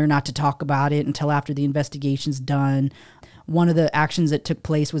telling her not to talk about it until after the investigation's done. One of the actions that took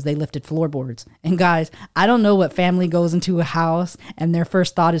place was they lifted floorboards. And guys, I don't know what family goes into a house and their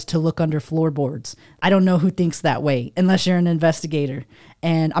first thought is to look under floorboards. I don't know who thinks that way unless you're an investigator.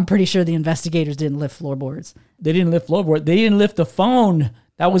 And I'm pretty sure the investigators didn't lift floorboards. They didn't lift floorboards. They didn't lift the phone.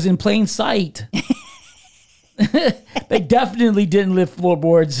 That was in plain sight. They definitely didn't lift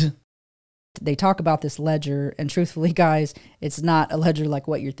floorboards. They talk about this ledger, and truthfully, guys, it's not a ledger like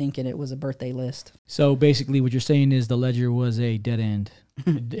what you're thinking. It was a birthday list. So basically what you're saying is the ledger was a dead end.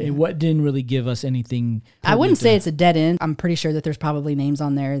 What didn't really give us anything. I wouldn't say it's a dead end. I'm pretty sure that there's probably names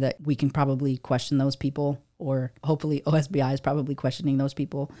on there that we can probably question those people, or hopefully OSBI is probably questioning those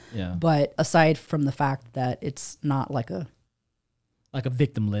people. Yeah. But aside from the fact that it's not like a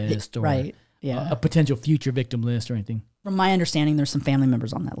victim list, or right. Yeah. A potential future victim list or anything. From my understanding, there's some family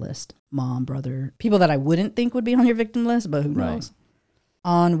members on that list. Mom, brother, people that I wouldn't think would be on your victim list, but who knows?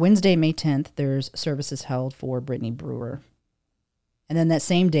 On Wednesday, May 10th, there's services held for Brittany Brewer. And then that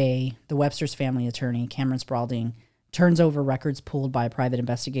same day, the Webster's family attorney, Cameron Spaulding, turns over records pulled by a private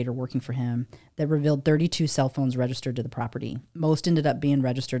investigator working for him that revealed 32 cell phones registered to the property. Most ended up being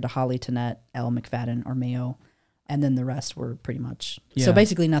registered to Holly Tonette, L. McFadden, or Mayo. And then the rest were pretty much. Yeah. So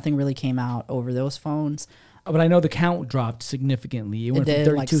basically nothing really came out over those phones. But I know the count dropped significantly. It went from 32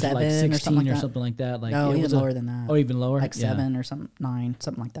 to like 16 or something like that. No, even lower than that. Oh, even lower? Like 7 or 9,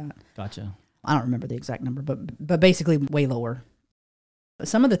 something like that. Gotcha. I don't remember the exact number, but basically way lower.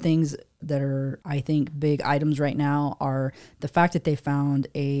 Some of the things that are, I think, big items right now are the fact that they found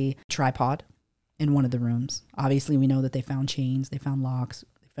a tripod in one of the rooms. Obviously, we know that they found chains, they found locks,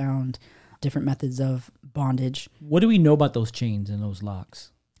 they found different methods of bondage. What do we know about those chains and those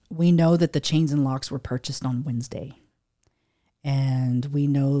locks? We know that the chains and locks were purchased on Wednesday. And we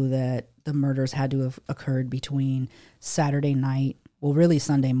know that the murders had to have occurred between Saturday night, well, really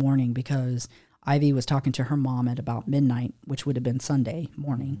Sunday morning, because Ivy was talking to her mom at about midnight, which would have been Sunday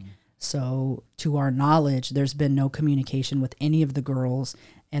morning. So to our knowledge, there's been no communication with any of the girls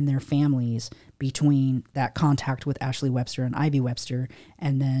and their families between that contact with Ashley Webster and Ivy Webster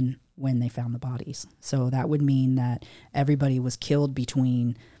and then when they found the bodies. So that would mean that everybody was killed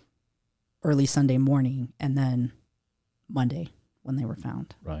between early Sunday morning and then Monday when they were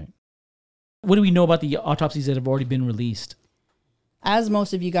found. Right. What do we know about the autopsies that have already been released? As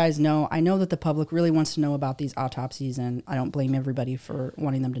most of you guys know, I know that the public really wants to know about these autopsies, and I don't blame everybody for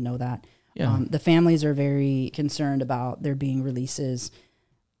wanting them to know that. Yeah. The families are very concerned about there being releases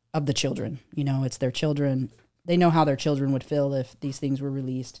of the children. You know, it's their children. They know how their children would feel if these things were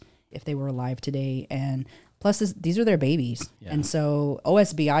released, if they were alive today. And plus, these are their babies. Yeah. And so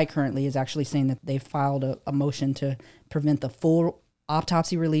OSBI currently is actually saying that they filed a motion to prevent the full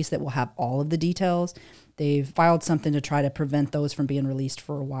autopsy release that will have all of the details. They've filed something to try to prevent those from being released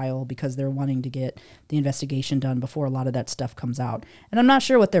for a while because they're wanting to get the investigation done before a lot of that stuff comes out. And I'm not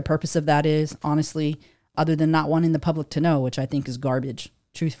sure what their purpose of that is, honestly, other than not wanting the public to know, which I think is garbage,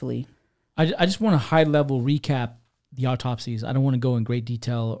 truthfully. I just want to high-level recap the autopsies. I don't want to go in great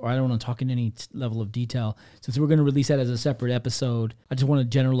detail, or I don't want to talk in any level of detail. Since we're going to release that as a separate episode, I just want to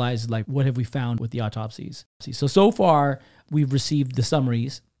generalize, like, what have we found with the autopsies. So far, we've received the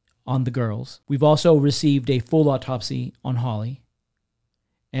summaries on the girls. We've also received a full autopsy on Holly,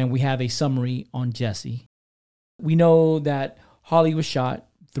 and we have a summary on Jessie. We know that Holly was shot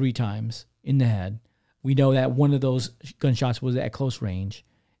 3 times in the head. We know that one of those gunshots was at close range,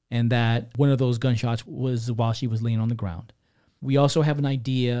 and that one of those gunshots was while she was laying on the ground. We also have an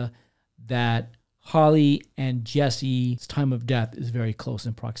idea that Holly and Jessie's time of death is very close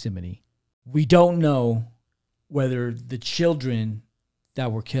in proximity. We don't know whether the children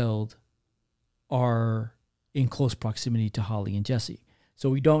that were killed are in close proximity to Holly and Jessie. So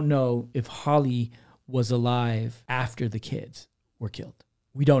we don't know if Holly was alive after the kids were killed.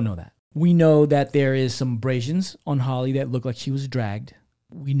 We don't know that. We know that there is some abrasions on Holly that look like she was dragged.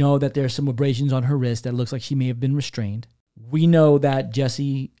 We know that there's some abrasions on her wrist that looks like she may have been restrained. We know that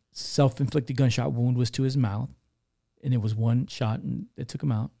Jesse's self-inflicted gunshot wound was to his mouth, and it was one shot and it took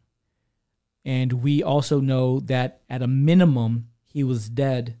him out. And we also know that at a minimum, he was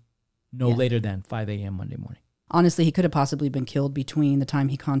dead no later than 5 a.m. Monday morning. Honestly, he could have possibly been killed between the time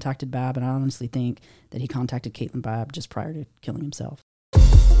he contacted Bab, and I honestly think that he contacted Kaitlyn Babs just prior to killing himself.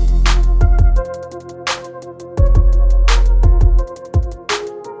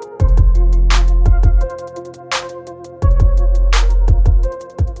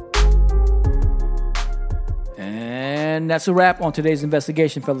 And that's a wrap on today's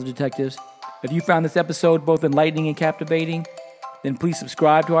investigation, fellow detectives. If you found this episode both enlightening and captivating, then please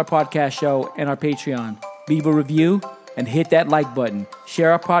subscribe to our podcast show and our Patreon. Leave a review and hit that like button.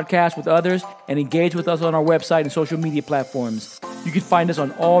 Share our podcast with others and engage with us on our website and social media platforms. You can find us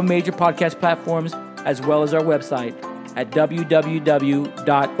on all major podcast platforms as well as our website at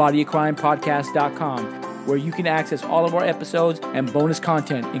www.bodyofcrimepodcast.com, where you can access all of our episodes and bonus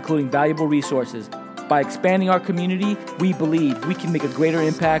content, including valuable resources. By expanding our community, we believe we can make a greater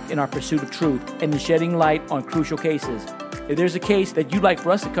impact in our pursuit of truth and in shedding light on crucial cases. If there's a case that you'd like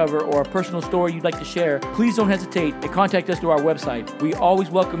for us to cover or a personal story you'd like to share, please don't hesitate and contact us through our website. We always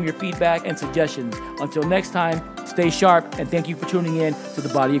welcome your feedback and suggestions. Until next time, stay sharp, and thank you for tuning in to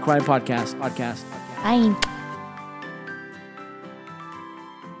the Body of Crime Podcast. Bye.